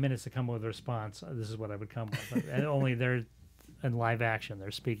had 5 minutes to come up with a response, this is what I would come with. And only they're in live action.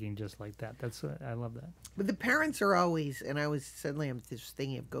 They're speaking just like that. I love that. But the parents are always, and I'm just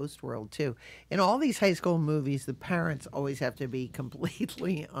thinking of Ghost World too. In all these high school movies, the parents always have to be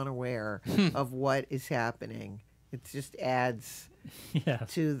completely unaware of what is happening. It just adds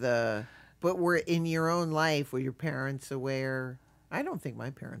to the. But we're in your own life. Were your parents aware I don't think my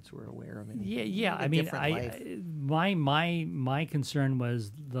parents were aware of it. Yeah. I mean, my concern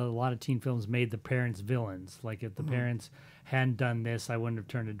was a lot of teen films made the parents villains. Like if the parents hadn't done this, I wouldn't have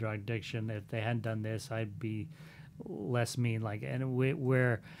turned to drug addiction. If they hadn't done this, I'd be less mean. Like, and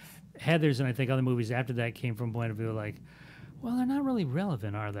where Heathers and I think other movies after that came from a point of view like, well, they're not really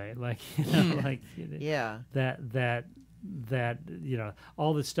relevant, are they? Like, like that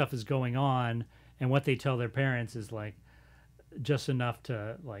all this stuff is going on, and what they tell their parents is like just enough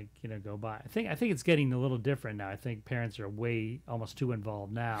to go by. I think it's getting a little different now. I think parents are way almost too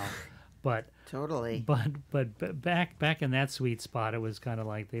involved now, but totally. But back in that sweet spot, it was kind of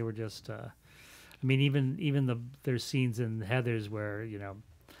like they were just. I mean, even there's scenes in Heathers where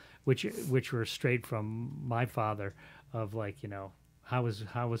which were straight from my father of how was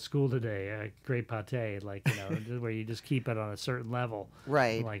school today? Great pate, where you just keep it on a certain level.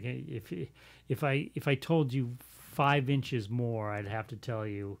 Right. Like if I told you 5 inches more, I'd have to tell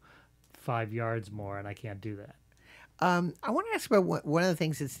you 5 yards more, and I can't do that. I want to ask about one of the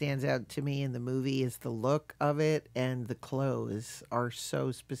things that stands out to me in the movie is the look of it, and the clothes are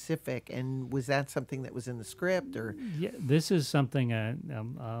so specific. And was that something that was in the script, or? Yeah, this is something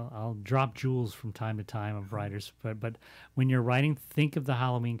I'll drop jewels from time to time of writers, but when you're writing, think of the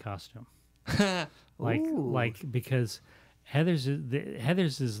Halloween costume, because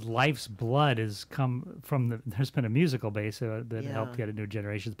Heathers' life's blood has come from there's been a musical base that helped get it new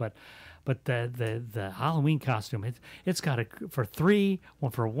generations, but the Halloween costume, it's got for 3,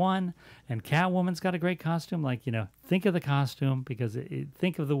 1 for 1, and Catwoman's got a great costume. Think of the costume because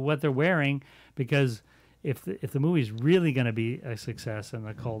think of what they're wearing, because if the movie's really going to be a success and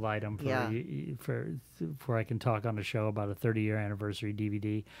a cold item for I can talk on the show about a 30-year anniversary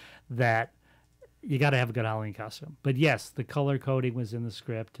DVD, that you got to have a good Halloween costume. But yes, the color coding was in the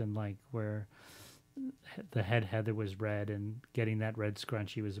script, and where the heather was red, and getting that red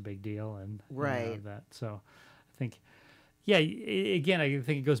scrunchie was a big deal, and that. So I think, again, I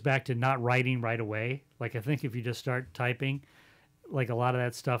think it goes back to not writing right away. I think if you just start typing, a lot of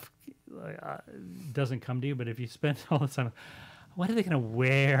that stuff doesn't come to you. But if you spend all the time, what are they going to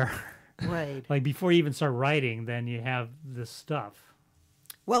wear? Right. Before you even start writing, then you have this stuff.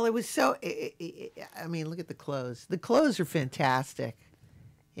 Well, it was so. I mean, look at the clothes. The clothes are fantastic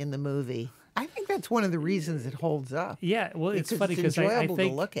in the movie. I think that's one of the reasons it holds up. Yeah, well, it's funny because I think to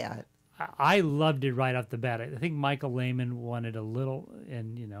look at. I loved it right off the bat. I think Michael Lehman wanted a little,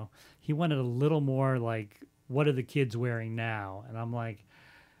 and he wanted a little more what are the kids wearing now? And I'm like,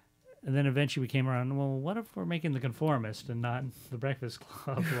 and then eventually we came around. Well, what if we're making the Conformist and not the Breakfast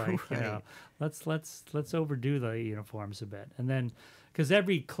Club? Right. Let's overdo the uniforms a bit, and then because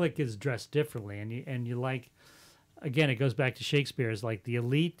every clique is dressed differently, and you again, it goes back to Shakespeare's the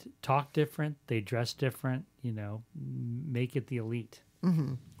elite talk different, they dress different. Make it the elite.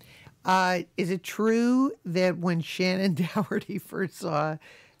 Mm-hmm. Is it true that when Shannon Doherty first saw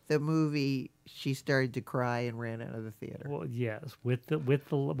the movie, she started to cry and ran out of the theater? Well, yes, with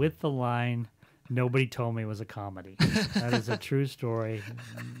the line, "Nobody told me it was a comedy." That is a true story,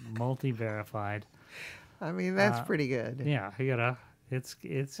 multi-verified. I mean, that's pretty good. Yeah, you gotta. It's.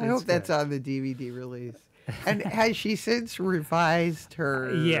 I hope good. that's on the DVD release. And has she since revised her?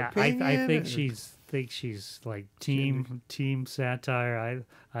 Opinion? I think she's team satire.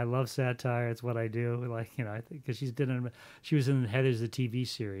 I love satire. It's what I do. I think because she was in Heathers, the TV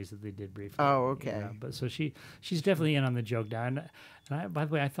series that they did briefly. Oh, okay. But so she's definitely in on the joke now. And by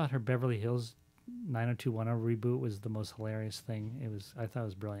the way, I thought her Beverly Hills 90210 reboot was the most hilarious thing. I thought it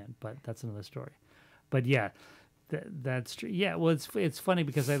was brilliant. But that's another story. But yeah, that's true. Yeah, well, it's funny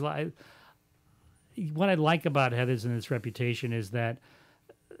because what I like about Heathers and its reputation is that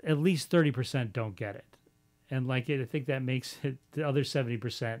at least 30% don't get it. And I think that makes it the other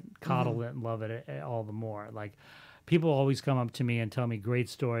 70% coddle it and love it all the more. People always come up to me and tell me great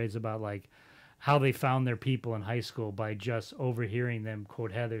stories about how they found their people in high school by just overhearing them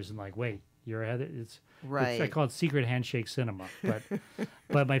quote Heathers and wait, you're a Heather? Right. I call it secret handshake cinema.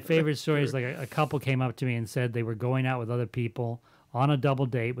 But my favorite story is a couple came up to me and said they were going out with other people on a double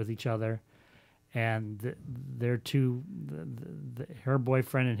date with each other, and her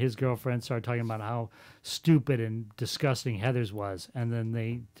boyfriend and his girlfriend started talking about how stupid and disgusting Heathers was, and then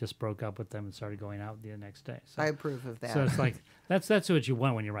they just broke up with them and started going out the next day. So, I approve of that. So it's that's what you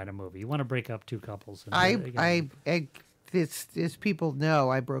want when you write a movie. You want to break up two couples. As people know,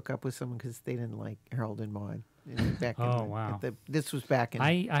 I broke up with someone because they didn't like Harold and Maude. Wow! This was back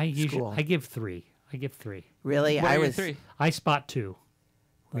in school. I give 3. Really? What are your 3? I spot 2.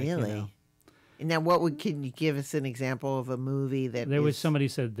 Really? Now, can you give us an example of a movie that There was somebody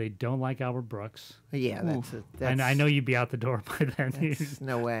said they don't like Albert Brooks. Yeah, that's And I know you'd be out the door by then.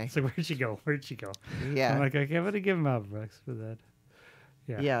 no way. So where'd she go? Yeah. I'm like, okay, I'm going to give him Albert Brooks for that.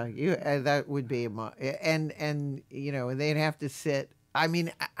 Yeah, that would be and they'd have to sit. I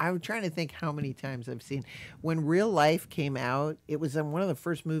mean, I'm trying to think how many times I've seen when Real Life came out. It was one of the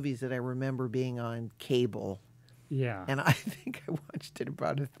first movies that I remember being on cable. Yeah. And I think I watched it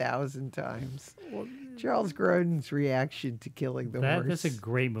about 1,000 times. Charles Grodin's reaction to killing the horse. That's a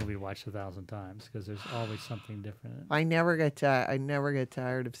great movie to watch 1,000 times because there's always something different. I never got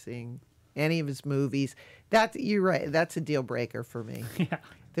tired of seeing any of his movies. You're right. That's a deal breaker for me. Yeah.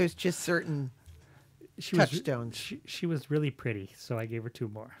 There's just certain touchstones. She was really pretty, so I gave her 2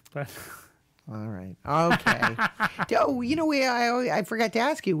 more. But all right. Okay. I forgot to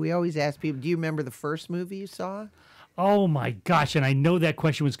ask you. We always ask people, do you remember the first movie you saw? Oh my gosh! And I know that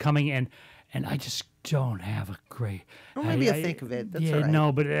question was coming, and I just don't have a great. Well, maybe you'll think of it. That's yeah, all right.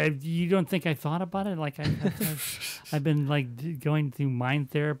 no, but you don't think I thought about it? Like I've been like going through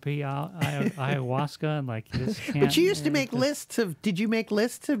mind therapy, ayahuasca, and like this. But you used to make lists of. Did you make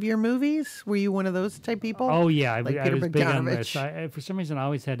lists of your movies? Were you one of those type people? Oh yeah, like I was big on this. For some reason, I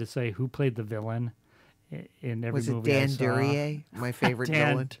always had to say who played the villain in every movie. Was it Dan Duryea, my favorite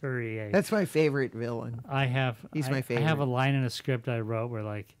villain? Dan Duryea. That's my favorite villain. He's my favorite. I have a line in a script I wrote where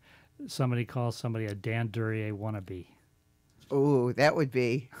like somebody calls somebody a Dan Duryea wannabe. Oh, that would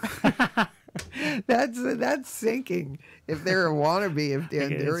be. That's sinking. If they're a wannabe of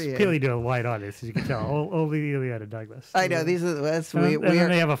Dan Duryea. It's appealing to a wide audience, as you can tell. Only Illeana Douglas. I know these are the best. And then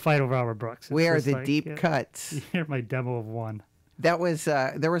they have a fight over Albert Brooks. We are the deep cuts. You hear my demo of one. That was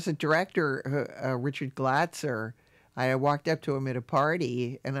there was a director, Richard Glatzer. I walked up to him at a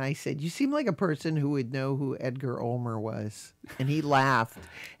party and I said, "You seem like a person who would know who Edgar Ulmer was." And he laughed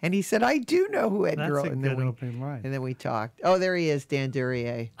and he said, "I do know who Edgar Ulmer." That's a good opening line. And then we talked. Oh, there he is, Dan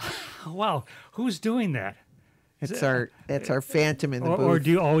Duryea. Wow, who's doing that? That's our phantom in the booth. Or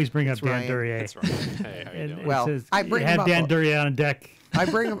do you always bring up Dan Duryea? That's right. Hey, how you doing? Well, I bring him have up. Dan Duryea on deck. I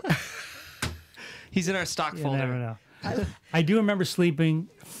bring him. He's in our stock folder. You never know. I do remember sleeping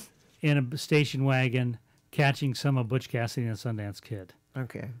in a station wagon, catching some of Butch Cassidy and the Sundance Kid.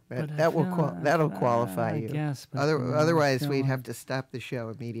 Okay, that'll qualify you. Yes, otherwise we'd have to stop the show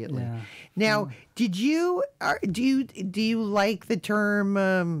immediately. Yeah. Now, do you like the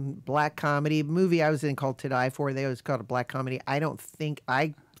term black comedy? Movie I was in called To Die For, they always called it black comedy. I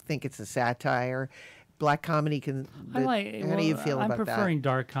think it's a satire. Black comedy can. How do you feel about that? I'm preferring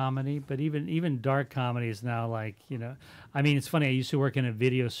dark comedy, but even dark comedy is now like, I mean, it's funny. I used to work in a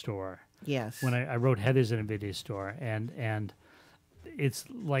video store. Yes. When I wrote Heathers in a video store, and it's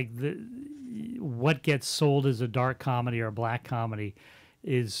like what gets sold as a dark comedy or a black comedy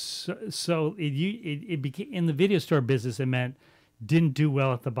is it became in the video store business. It meant didn't do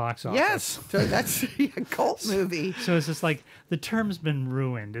well at the box office. Yes, so that's a cult movie. So it's just like the term's been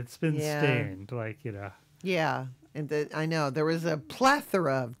ruined. It's been stained, Yeah, and I know there was a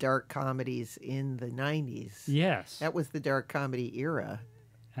plethora of dark comedies in the 90s. Yes. That was the dark comedy era.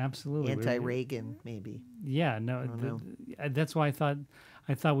 Absolutely. Anti-Reagan, maybe. Yeah, no. That's why I thought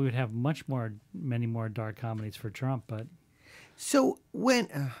we would have many more dark comedies for Trump, but. So when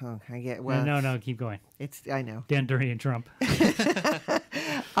no, keep going. I know. Dan Duryea and Trump.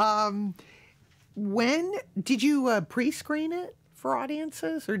 When did you pre-screen it for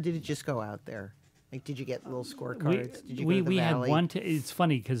audiences, or did it just go out there? Like, did you get little scorecards? Did you go to the Valley? Had one. It's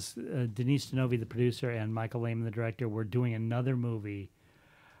funny because Denise Denovi, the producer, and Michael Lehman, the director, were doing another movie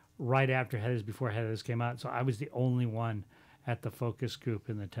right after Heathers, before Heathers came out. So I was the only one at the focus group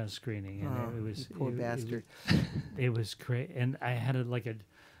in the test screening, and it was poor bastard. It was great, and I had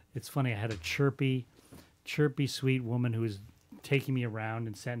it's funny. I had a chirpy, sweet woman who was taking me around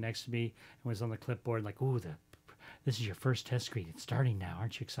and sat next to me and was on the clipboard like, "Ooh, this is your first test screen. It's starting now.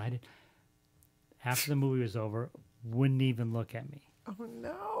 Aren't you excited?" After the movie was over, wouldn't even look at me. Oh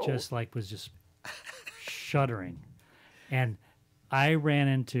no! Was just shuddering, and I ran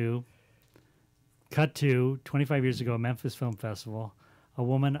into. Cut to 25 years ago, Memphis Film Festival. A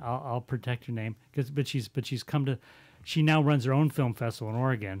woman, I'll protect her name, but she's come to. She now runs her own film festival in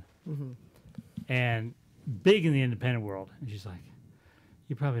Oregon, and big in the independent world. And she's like,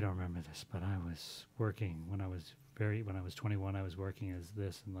 "You probably don't remember this, but I was working when I was 21. I was working as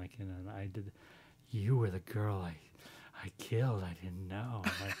this, and I did. You were the girl I killed. I didn't know."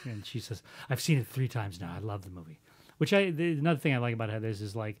 And she says, "I've seen it 3 times now. I love the movie." Which another thing I like about Heathers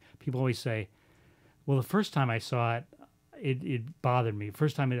is like people always say. Well, the first time I saw it, it bothered me.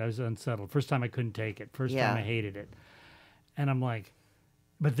 First time I was unsettled. First time I couldn't take it. First time I hated it. And I'm like,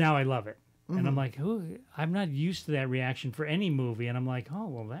 but now I love it. And I'm like, I'm not used to that reaction for any movie. And I'm like, oh,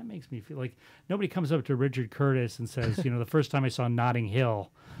 well, that makes me feel like nobody comes up to Richard Curtis and says, the first time I saw Notting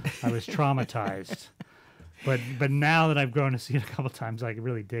Hill, I was traumatized. But now that I've grown to see it a couple times, I can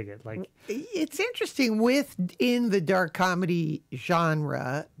really dig it. Like, it's interesting in the dark comedy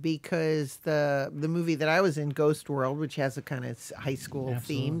genre, because the movie that I was in, Ghost World, which has a kind of high school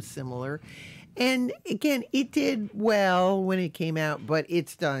theme similar. And again, it did well when it came out, but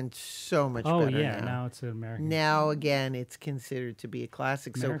it's done so much better now it's an American. Now, again, it's considered to be a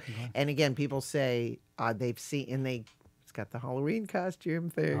classic. And again, people say they've seen, and it's got the Halloween costume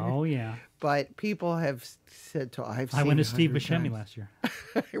thing. Oh, yeah. But people have said I went to Steve Buscemi last year.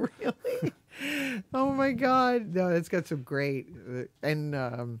 Really? Oh, my God. No, it's got some great, and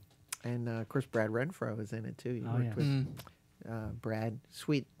of course, Brad Renfro is in it, too. You worked with Brad,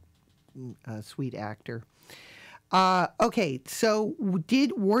 sweet actor. Okay, so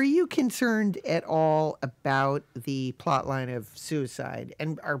were you concerned at all about the plot line of suicide?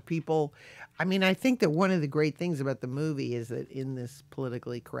 And are people, I think that one of the great things about the movie is that in this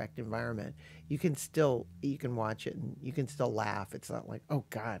politically correct environment, you can watch it and you can still laugh. It's not like, oh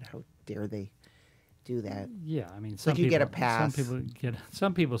God, how dare they do that? Yeah, some people get a pass.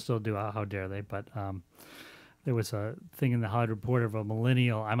 Some people still do. How dare they? But there was a thing in the Hollywood Reporter of a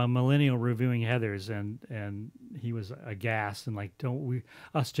millennial. I'm a millennial reviewing Heathers, and he was aghast and like,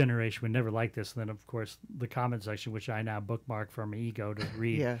 us generation would never like this. And then of course the comment section, which I now bookmark for my ego to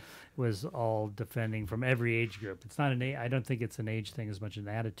read, was all defending from every age group. It's not I don't think it's an age thing as much as an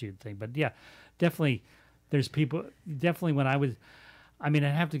attitude thing. But yeah, definitely, there's people. Definitely when I was. I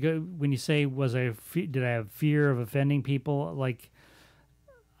have to go when you say did I have fear of offending people? Like,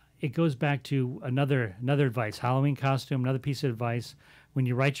 it goes back to another advice. Halloween costume, another piece of advice. When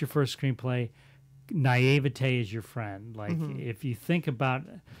you write your first screenplay, naivete is your friend. Like, if you think about,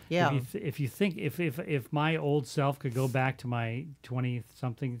 if my old self could go back to my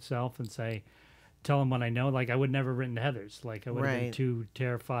 20-something self and say, tell him what I know, like, I would never have written Heathers. Like, I would have been too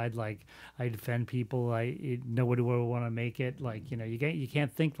terrified. Like, I defend people. Nobody would want to make it. Like, you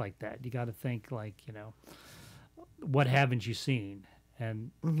can't think like that. You got to think like, what haven't you seen?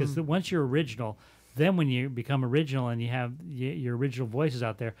 And because once you're original, then when you become original and you have your original voices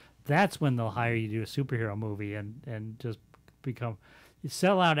out there, that's when they'll hire you to do a superhero movie and just become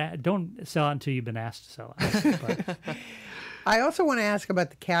sell out. Don't sell out until you've been asked to sell out. But. I also want to ask about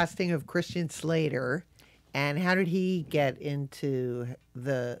the casting of Christian Slater, and how did he get into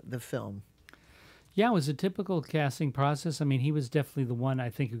the film? Yeah, it was a typical casting process. He was definitely the one I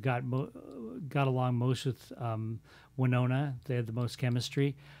think who got along most with Winona. They had the most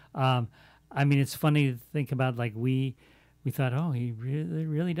chemistry. It's funny to think about, like, we thought, oh, he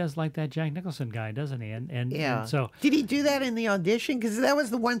really does like that Jack Nicholson guy, doesn't he? And so did he do that in the audition? Because that was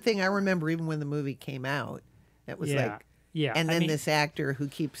the one thing I remember, even when the movie came out. It was and then this actor who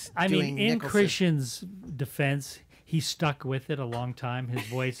keeps doing in Nicholson. Christian's defense, he stuck with it a long time. His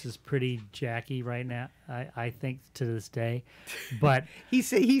voice is pretty Jackie right now, I think, to this day. But he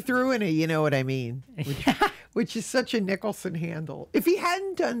threw in a, you know what I mean, which is such a Nicholson handle. If he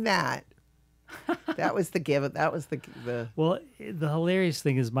hadn't done that, that was the give. That was the. Well, the hilarious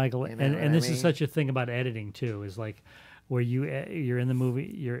thing is, Michael, and this is such a thing about editing too, is like where you're in the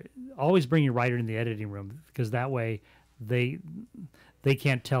movie, you're always bring your writer in the editing room, because that way they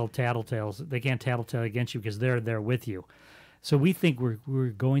can't tell tattletales. They can't tattletale against you because they're there with you. So we think we're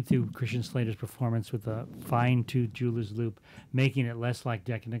going through Christian Slater's performance with a fine-tooth jeweler's loop, making it less like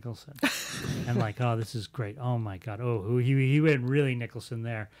Jack Nicholson. And like, oh, this is great. Oh my God. Oh, he went really Nicholson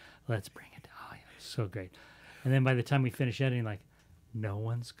there. Let's bring it. Oh, yeah, so great. And then by the time we finish editing, like, no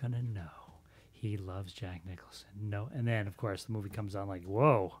one's gonna know he loves Jack Nicholson. No. And then of course the movie comes on like,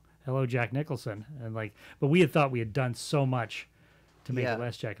 whoa, hello Jack Nicholson. And like, but we had thought we had done so much to make it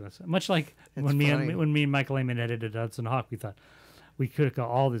less Jack Nicholson. Much like when me and Michael Lehman edited Hudson Hawk, we thought we could have got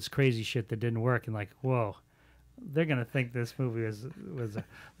all this crazy shit that didn't work, and like, whoa, they're gonna think this movie was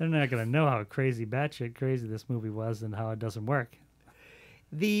they're not gonna know how crazy, batshit crazy this movie was and how it doesn't work.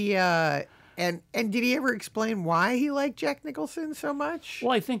 The and did he ever explain why he liked Jack Nicholson so much?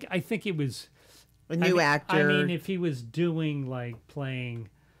 Well, I think it was a new actor. If he was doing like playing,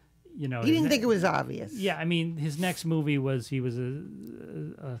 he didn't think it was obvious. Yeah, his next movie was he was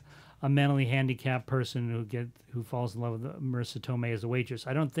a mentally handicapped person who falls in love with Marissa Tomei as a waitress.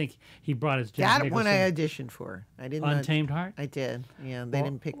 I don't think he brought his Jack Nicholson. That one I auditioned for. I didn't. Untamed Heart? I did. Yeah, they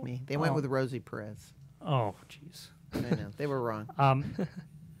didn't pick me. They went with Rosie Perez. Oh, jeez. I know they were wrong.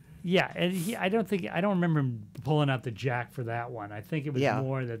 Yeah, and I don't remember him pulling out the Jack for that one. I think it was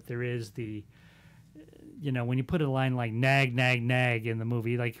more that there is the you know, when you put a line like nag, nag, nag in the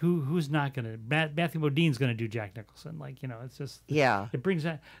movie, like who's not going to, Matthew Modine's going to do Jack Nicholson. Like, you know, it's just, it brings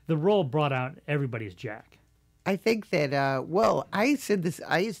that, the role brought out everybody's Jack. I think that, well, I said this,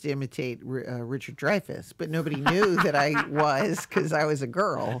 I used to imitate Richard Dreyfuss, but nobody knew that I was because I was a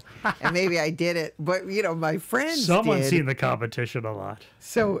girl. And maybe I did it, but, you know, my friends Someone's did. seen the competition a lot.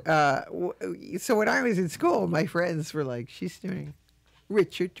 So, so when I was in school, my friends were like, she's doing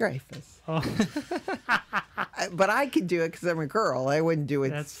Richard Dreyfuss. Oh. But I could do it because I'm a girl. I wouldn't do it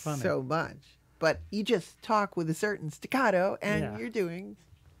That's funny. so much. But you just talk with a certain staccato, and you're doing,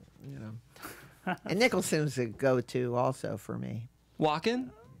 you know. And Nicholson's a go-to also for me.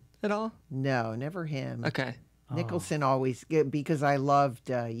 Walken at all? No, never him. Okay. Nicholson always, because I loved,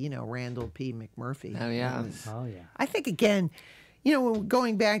 you know, Randall P. McMurphy. Oh, yeah. I think, again, you know,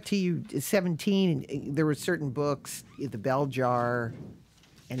 going back to you 17, there were certain books, The Bell Jar,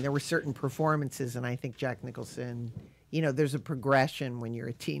 and there were certain performances, and I think Jack Nicholson, you know, there's a progression when you're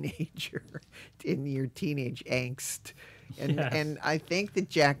a teenager in your teenage angst. And I think that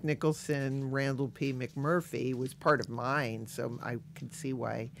Jack Nicholson, Randall P. McMurphy was part of mine, so I can see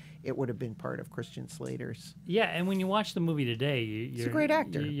why it would have been part of Christian Slater's. Yeah, and when you watch the movie today, He's a great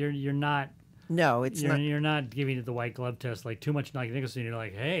actor. You're not. No, it's not. You're not giving it the white glove test like too much like Nicholson. You're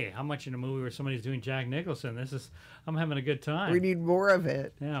like, hey, how much in a movie where somebody's doing Jack Nicholson? I'm having a good time. We need more of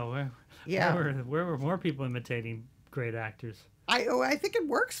it. Yeah, where were more people imitating great actors? I think it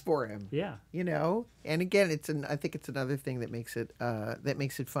works for him. Yeah, you know. And again, I think it's another thing that makes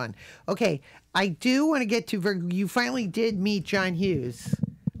it fun. Okay, I do want to get to. You finally did meet John Hughes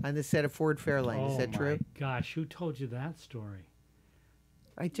on the set of Ford Fairlane. Is that true? Gosh, who told you that story?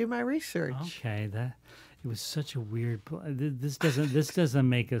 I do my research. Okay, it was such a weird. This doesn't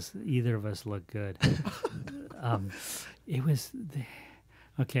make either of us look good. It was.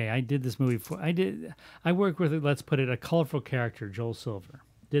 Okay, I did this movie I worked with, let's put it, a colorful character, Joel Silver.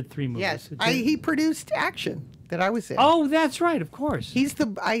 Did 3 movies. Yes, he produced Action that I was in. Oh, that's right, of course.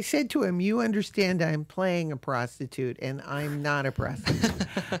 I said to him, you understand I'm playing a prostitute and I'm not a prostitute.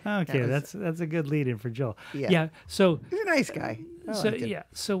 Okay, that's a good lead-in for Joel. Yeah. So he's a nice guy.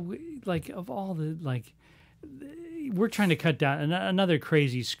 Like of all the, like, we're trying to cut down another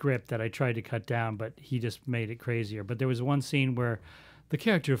crazy script that I tried to cut down, but he just made it crazier. But there was one scene where the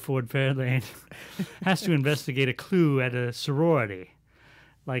character of Ford Fairlane has to investigate a clue at a sorority.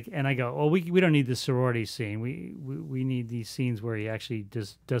 Like, and I go, we don't need this sorority scene. We need these scenes where he actually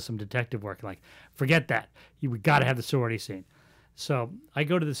does some detective work. Like, forget that. We got to have the sorority scene. So I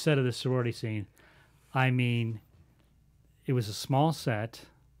go to the set of the sorority scene. I mean, it was a small set.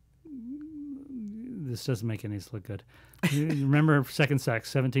 This doesn't make any of this look good. You remember Second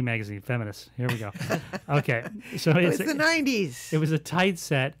Sex, 17 magazine, feminist. Here we go. Okay, so it's the 90s. It was a tight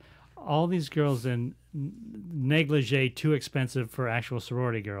set. All these girls in negligee, too expensive for actual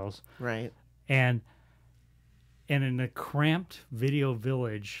sorority girls. Right. And in a cramped video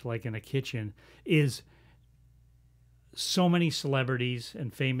village, like in a kitchen, is so many celebrities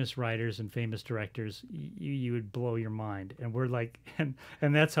and famous writers and famous directors, you would blow your mind. And we're like, and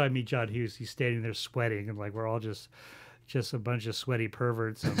that's how I meet John Hughes. He's standing there sweating, and like we're all just a bunch of sweaty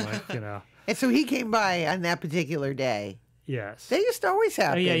perverts, and like, you know. And so he came by on that particular day. Yes. They used to always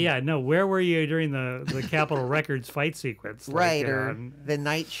happen. Yeah. No, where were you during the Capitol Records fight sequence? Right, or the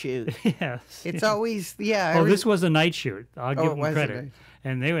night shoot. Yes. It's always, this was a night shoot. I'll give them credit. It?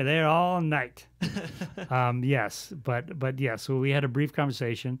 And they were there all night. Yes, but yeah. So we had a brief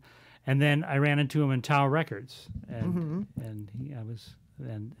conversation, and then I ran into him in Tower Records, and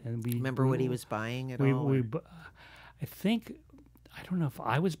we remember what he was buying at all. I think, I don't know if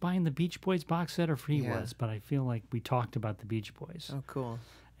I was buying the Beach Boys box set or if he was, but I feel like we talked about the Beach Boys. Oh, cool.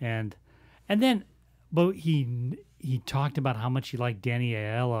 And then, but he talked about how much he liked Danny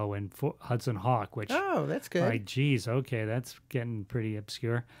Aiello and Hudson Hawk, which, oh, that's good. Like, geez, okay, that's getting pretty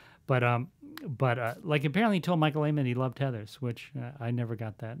obscure. But like apparently he told Michael Lehman he loved Heathers, which I never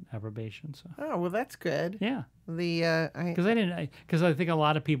got that approbation. So. Oh, well, that's good. Yeah. Because I think a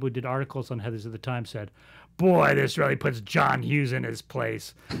lot of people who did articles on Heathers at the time said, boy, this really puts John Hughes in his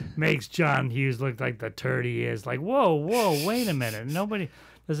place. Makes John Hughes look like the turd he is. Like, whoa, wait a minute.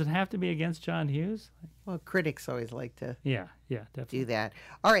 Does it have to be against John Hughes? Well, critics always like to definitely do that.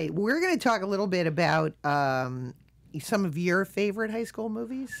 All right, we're going to talk a little bit about some of your favorite high school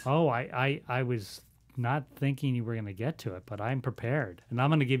movies. Oh, I was not thinking you were going to get to it, but I'm prepared. And I'm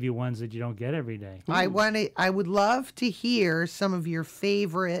going to give you ones that you don't get every day. I would love to hear some of your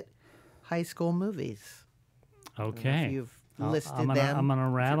favorite high school movies. Okay. If you've listed them. I'm going to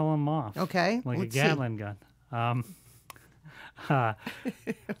rattle them off. Okay. Like a Gatling gun.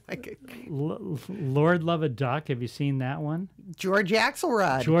 Lord Love a Duck. Have you seen that one? George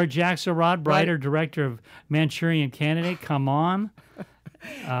Axelrod. George Axelrod, writer, director of Manchurian Candidate. Come on.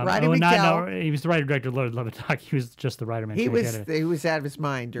 Roddy McDowell. No, he was the writer director of Lord Love a Duck. He was just the writer of Manchurian Candidate. He was out of his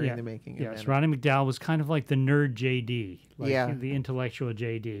mind during the making of Yes, Roddy McDowell was kind of like the nerd JD, Yeah. the intellectual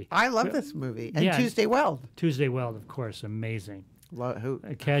JD. I love this movie. And Tuesday Weld. Tuesday Weld, of course, amazing.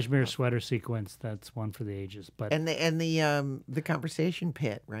 A cashmere sweater sequence, that's one for the ages. But and the conversation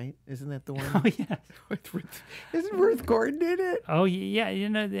pit, right? Isn't that the one? Oh yeah, isn't Ruth Gordon in it? Oh yeah,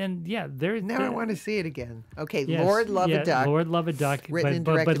 Now I want to see it again. Okay, yes, Lord Love a Duck. Lord Love a Duck, written and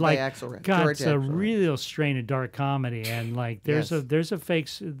directed by Axelrod. God, George it's a Axelrod. real strain of dark comedy, and like there's a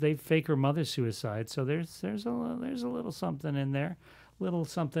fake her mother's suicide, so there's a little something in there. Little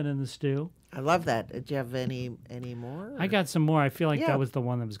something in the stew. I love that. Did you have any more? I got some more. I feel like that was the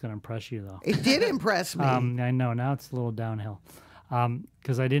one that was going to impress you, though. It did impress me. I know. Now it's a little downhill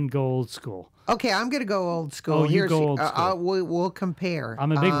because I didn't go old school. Okay, I'm going to go old school. Oh, you go old school. We'll compare.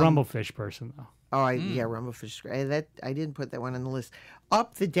 I'm a big Rumblefish person, though. Oh, yeah, Rumblefish. I didn't put that one on the list.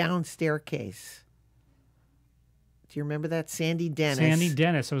 Up the Down Staircase. Do you remember that? Sandy Dennis. Sandy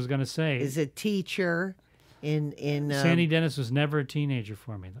Dennis, I was going to say. Is a teacher. Sandy Dennis was never a teenager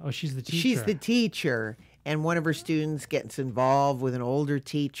for me. Oh, she's the teacher. She's the teacher, and one of her students gets involved with an older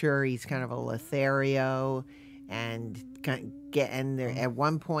teacher. He's kind of a Lothario, and there at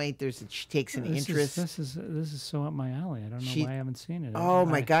one point she takes an interest. This is so up my alley. I don't know why I haven't seen it. Oh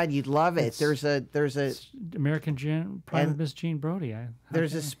my God, you'd love it. There's a American Private Miss Jean Brody.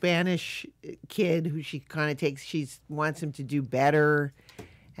 There's a Spanish kid who she kind of takes. She wants him to do better.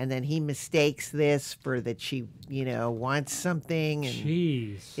 And then he mistakes this for that she, wants something. And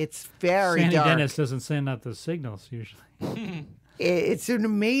jeez. It's very Sandy dark. Dennis doesn't send out the signals usually. It's an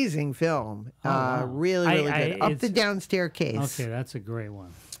amazing film. Wow. Really, really good. Up the Down Staircase. Okay, that's a great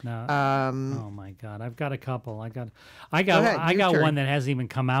one. Now, oh my God, I've got a couple. I got one that hasn't even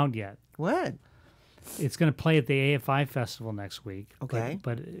come out yet. What? It's going to play at the AFI Festival next week. Okay.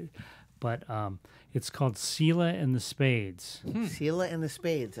 But it's called Sela and the Spades. Sela and the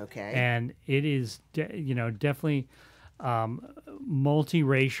Spades, okay. And it is, definitely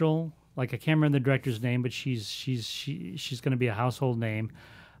multiracial. Like I can't remember the director's name, but she's going to be a household name.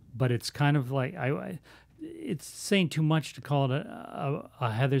 But it's kind of like it's saying too much to call it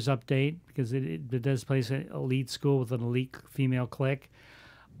a Heather's Update because it does place an elite school with an elite female clique.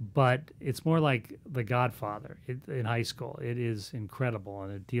 But it's more like The Godfather in high school. It is incredible,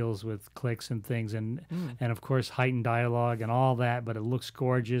 and it deals with cliques and things, and of course heightened dialogue and all that. But it looks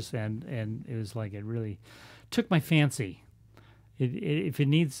gorgeous, and it was like it really took my fancy. If it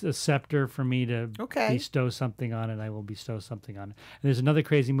needs a scepter for me to bestow something on it, I will bestow something on it. And there's another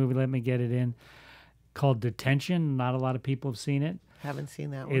crazy movie. Let me get it in. Called Detention. Not a lot of people have seen it. Haven't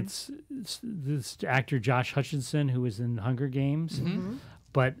seen that one. It's this actor Josh Hutcherson who was in Hunger Games. Mm-hmm.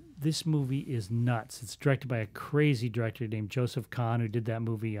 But this movie is nuts. It's directed by a crazy director named Joseph Kahn, who did that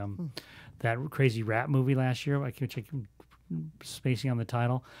movie, that crazy rap movie last year. I keep spacing on the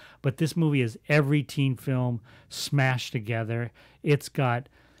title. But this movie is every teen film smashed together. It's got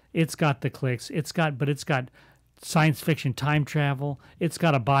the clicks. It's got science fiction time travel. It's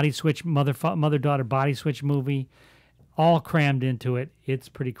got a body switch mother-daughter body switch movie, all crammed into it. It's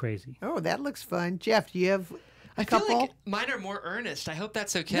pretty crazy. Oh, that looks fun. Jeff, do you have I couple? feel like mine are more earnest. I hope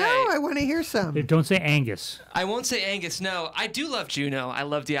that's okay. No, I want to hear some. Don't say Angus. I won't say Angus, no. I do love Juno. I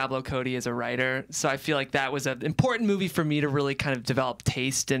love Diablo Cody as a writer, so I feel like that was an important movie for me to really kind of develop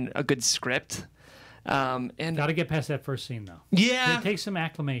taste and a good script. And got to get past that first scene, though. Yeah. It takes some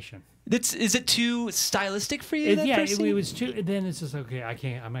acclimation. Is it too stylistic for you? It was too. Then it's just okay.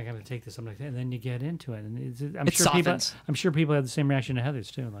 I'm not going to take this. And then you get into it, and I'm sure people have the same reaction to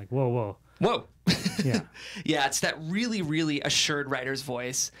Heather's too. Like, whoa. Yeah. Yeah, it's that really, really assured writer's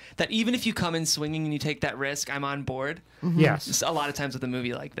voice that even if you come in swinging and you take that risk, I'm on board. Mm-hmm. Yes. Just a lot of times with a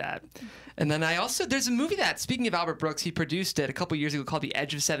movie like that. And then there's a movie that, speaking of Albert Brooks, he produced it a couple years ago called The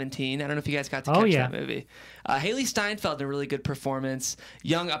Edge of 17. I don't know if you guys got to catch that movie. Haley Steinfeld did a really good performance.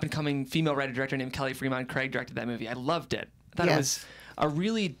 Young up-and-coming female writer-director named Kelly Fremont Craig directed that movie. I loved it. I thought it was a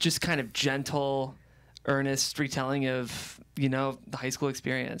really just kind of gentle, earnest retelling of, the high school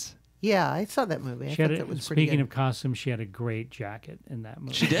experience. Yeah, I saw that movie. I thought that was pretty good. Speaking of costumes, she had a great jacket in that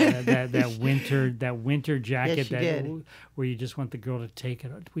movie. She did. that winter jacket where you just want the girl to take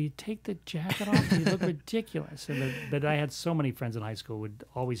it off. Will you take the jacket off? You look ridiculous. But I had so many friends in high school who would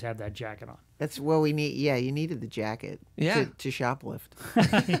always have that jacket on. That's what we need. Yeah, you needed the jacket to shoplift.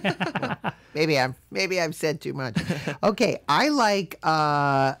 Well, maybe I've said too much. Okay, I like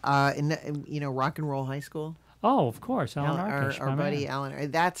Rock and Roll High School. Oh, of course, Alan Arkish, our my buddy man.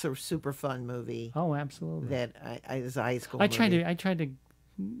 Alan. That's a super fun movie. Oh, absolutely. That is a high school. I movie. tried to be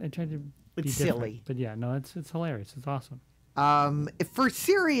It's different, silly, but yeah, no, it's hilarious. It's awesome. For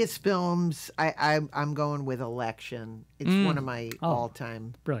serious films, I'm going with Election. It's one of my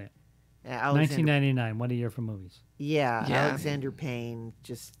all-time. Brilliant. 1999. What a year for movies. Yeah, Alexander Payne.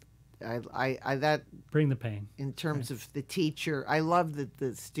 Just that. Bring the pain. In terms of the teacher, I love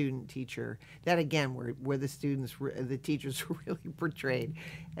the student teacher. That again, where the teachers were really portrayed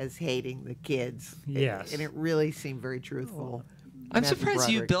as hating the kids. Yes, and it really seemed very truthful. I'm surprised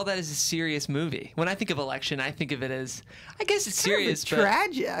you bill that as a serious movie. When I think of Election, I think of it as, I guess it's serious, but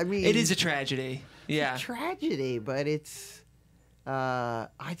tragedy. I mean, it is a tragedy. Yeah, it's a tragedy, but it's. I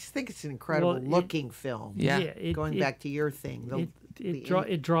just think it's an incredible looking film. Yeah, going back to your thing,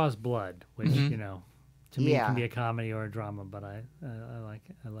 it draws blood, which to me can be a comedy or a drama, but I like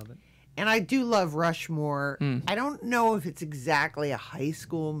it. I love it. And I do love Rushmore. I don't know if it's exactly a high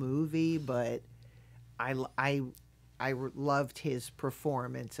school movie, but I loved his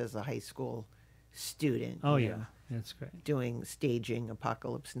performance as a high school student. Oh yeah, that's great. Doing staging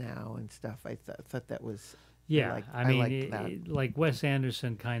Apocalypse Now and stuff. I thought that was. Yeah, I mean, like Wes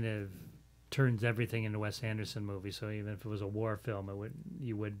Anderson kind of turns everything into Wes Anderson movies. So even if it was a war film,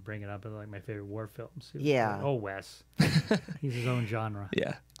 you would bring it up as like my favorite war films. Yeah. Like, oh, Wes, he's his own genre.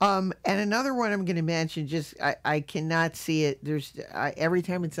 Yeah. And another one I'm going to mention. Just I cannot see it. There's every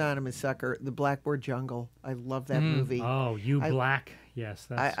time it's on, I'm a sucker. The Blackboard Jungle. I love that movie. Oh, Black. Yes,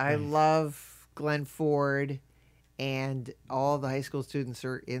 that's. I love Glenn Ford. And all the high school students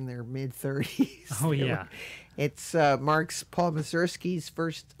are in their mid-30s. Oh, yeah. It's Paul Mazursky's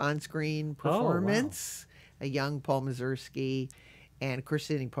first on-screen performance. Oh, wow. A young Paul Mazursky. And, of course,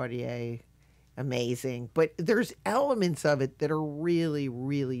 Sidney Poitier. Amazing. But there's elements of it that are really,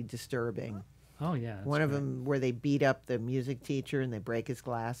 really disturbing. Oh, yeah. One of them where they beat up the music teacher and they break his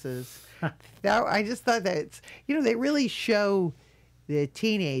glasses. I just thought that, they really show the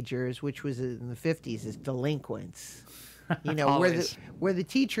teenagers, which was in the 50s, as delinquents. Where the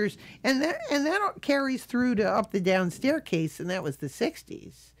teachers and that carries through to Up the Down Staircase, and that was the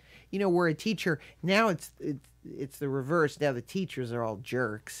 60s. Where a teacher now it's the reverse. Now the teachers are all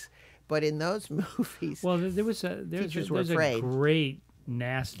jerks, but in those movies, there's a great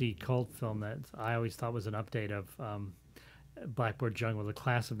nasty cult film that I always thought was an update of Blackboard Jungle, the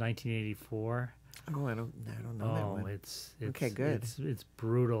class of 1984. Oh, I don't know that one. It's okay, good. It's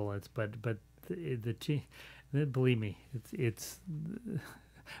brutal. Believe me, it's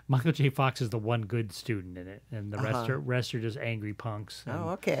Michael J. Fox is the one good student in it, and the rest are just angry punks. And,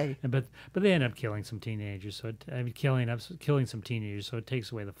 okay. But they end up killing some teenagers. So killing some teenagers. So it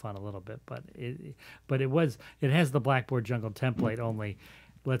takes away the fun a little bit. But it has the Blackboard Jungle template only.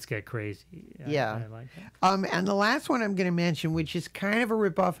 Let's get crazy. Yeah. I like that. And the last one I'm going to mention, which is kind of a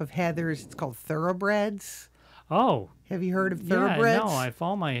ripoff of Heather's, it's called Thoroughbreds. Oh. Have you heard of Thoroughbreds? Yeah,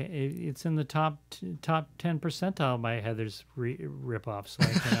 no, it's in the top 10 percentile of my Heather's ripoffs.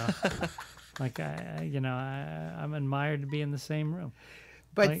 I'm admired to be in the same room.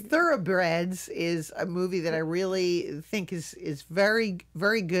 But Thoroughbreds is a movie that I really think is very,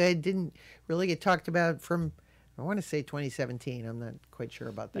 very good. Didn't really get talked about from, I want to say 2017. I'm not quite sure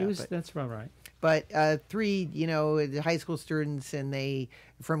about that. That's about right. But three, high school students, and they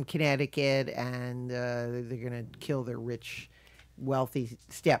from Connecticut, and they're going to kill their rich, wealthy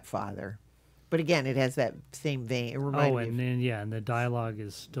stepfather. But again, it has that same vein. It reminds me of, and the dialogue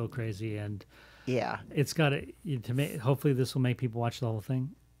is still crazy, and yeah, it's got hopefully this will make people watch the whole thing.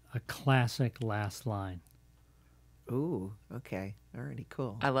 A classic last line. Ooh, okay. Alrighty,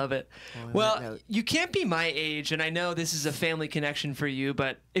 cool. I love it. Well, you can't be my age, and I know this is a family connection for you,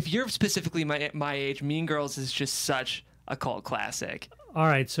 but if you're specifically my age, Mean Girls is just such a cult classic. All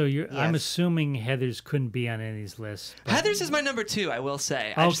right, so I'm assuming Heather's couldn't be on any of these lists. Heather's is my number 2, I will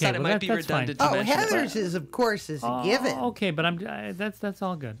say. I just thought it might be redundant to mention Heather's is, of course, is a given. Okay, but that's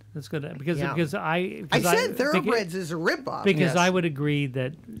all good. That's good because I said Thoroughbreds is a ripoff. Because I would agree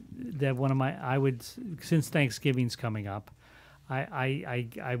that one of since Thanksgiving's coming up,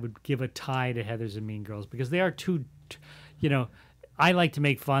 I would give a tie to Heather's and Mean Girls because they are two, I like to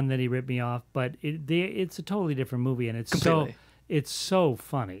make fun that he ripped me off, but it's a totally different movie, and it's completely. It's so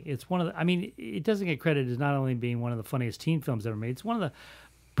funny. It's one of the. I mean, it doesn't get credit as not only being one of the funniest teen films ever made. It's one of the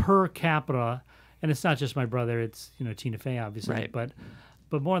per capita, and it's not just my brother. It's Tina Fey, obviously, right. But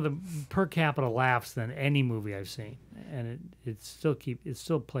but more the per capita laughs than any movie I've seen, and it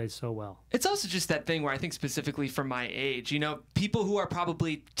still plays so well. It's also just that thing where I think specifically for my age, people who are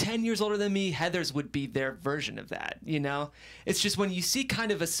probably 10 years older than me, Heathers would be their version of that. It's just when you see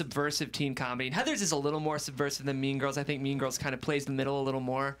kind of a subversive teen comedy, and Heathers is a little more subversive than Mean Girls. I think Mean Girls kind of plays the middle a little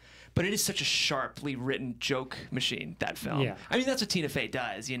more, but it is such a sharply written joke machine, that film. Yeah. I mean, that's what Tina Fey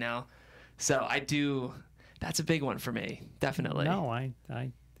does, So I do. That's a big one for me, definitely. No,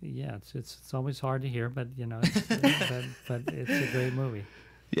 yeah, it's always hard to hear, but but it's a great movie.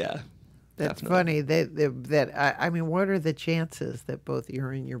 Yeah, that's definitely. funny. I mean, what are the chances that both you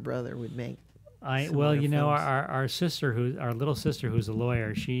and your brother would make? Well, our little sister who's a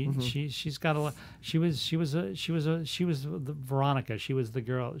lawyer, she's got a. She was the Veronica. She was the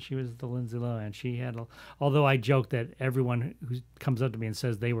girl. She was the Lindsay Lohan. She had. Although I joke that everyone who comes up to me and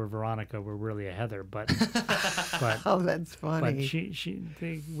says they were Veronica were really a Heather, but oh, that's funny.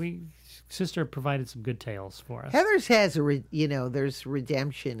 But sister provided some good tales for us. Heather's has there's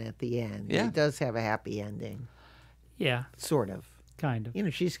redemption at the end. Yeah. It does have a happy ending. Yeah, sort of. Kind of.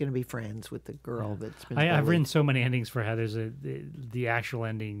 She's going to be friends with the girl that's been. I've written so many endings for Heather's. The actual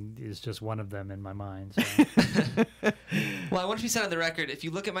ending is just one of them in my mind. So. Well, I want to be set on the record. If you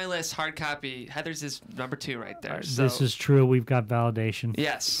look at my list, hard copy, Heather's is number 2 right there. So. This is true. We've got validation.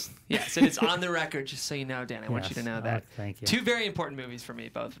 Yes, and it's on the record. Just so you know, Dan, I want you to know that. Thank you. 2 very important movies for me,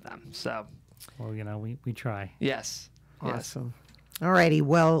 both of them. So. Well, we try. Yes. Awesome. All righty.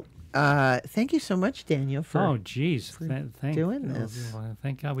 Well. Thank you so much, Daniel, for doing this. Well,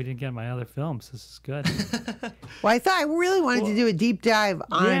 thank God we didn't get my other films. This is good. Well, I really wanted to do a deep dive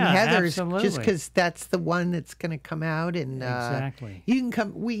on Heathers, absolutely. just because that's the one that's going to come out, and exactly. You can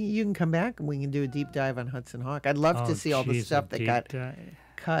come. You can come back, and we can do a deep dive on Hudson Hawk. I'd love to see all the stuff that got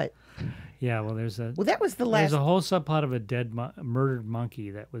cut. Yeah, well, that was the last. There's a whole subplot of a murdered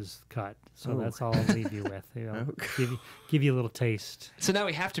monkey that was cut. So that's all I'll leave you with. Give you a little taste. So now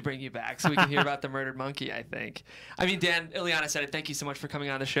we have to bring you back so we can hear about the murdered monkey, I think. I mean, Dan, Illeana said it. Thank you so much for coming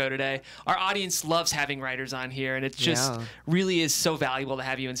on the show today. Our audience loves having writers on here, and it just really is so valuable to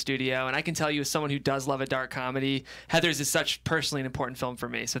have you in studio. And I can tell you, as someone who does love a dark comedy, Heathers is such personally an important film for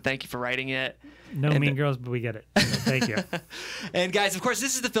me. So thank you for writing it. No Mean Girls, but we get it. So thank you. And guys, of course,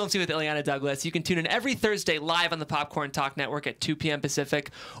 this is the Film Scene with Illeana Douglas. You can tune in every Thursday live on the Popcorn Talk Network at 2 p.m. Pacific,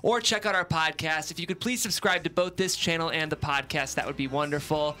 or check out our podcast. If you could please subscribe to both this channel and the podcast, that would be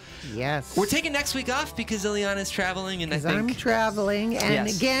wonderful. Yes. We're taking next week off because Illeana's traveling, and I'm traveling. And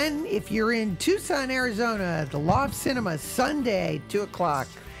again, if you're in Tucson, Arizona, the Loft Cinema, Sunday, 2 o'clock,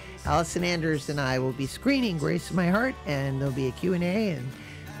 Allison Anders and I will be screening Grace of My Heart, and there'll be a Q&A and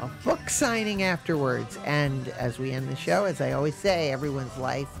a book signing afterwards. And as we end the show, as I always say, everyone's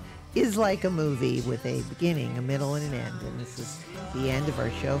life is like a movie with a beginning, a middle, and an end. And this is the end of our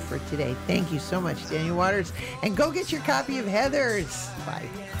show for today. Thank you so much, Daniel Waters. And go get your copy of Heathers. Bye.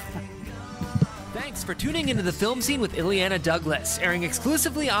 Thanks for tuning into the Film Scene with Illeana Douglas, airing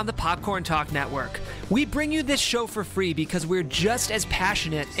exclusively on the Popcorn Talk Network. We bring you this show for free because we're just as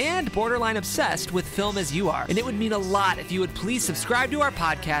passionate and borderline obsessed with film as you are. And it would mean a lot if you would please subscribe to our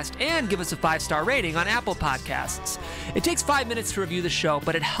podcast and give us a 5-star rating on Apple Podcasts. It takes 5 minutes to review the show,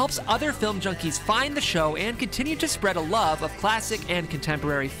 but it helps other film junkies find the show and continue to spread a love of classic and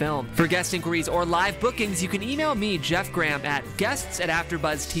contemporary film. For guest inquiries or live bookings, you can email me, Jeff Graham, at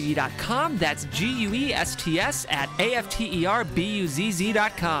guests@AfterBuzzTV.com. That's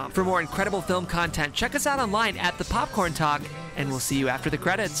guests@AfterBuzzTV.com. For more incredible film content, check us out online at The Popcorn Talk, and we'll see you after the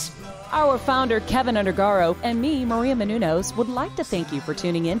credits. Our founder, Kevin Undergaro, and me, Maria Menounos, would like to thank you for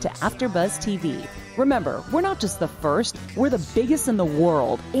tuning in to AfterBuzz TV. Remember, we're not just the first, we're the biggest in the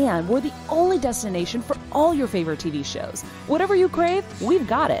world, and we're the only destination for all your favorite TV shows. Whatever you crave, we've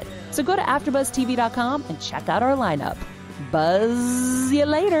got it. So go to AfterBuzzTV.com and check out our lineup. Buzz you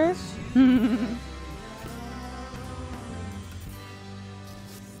later.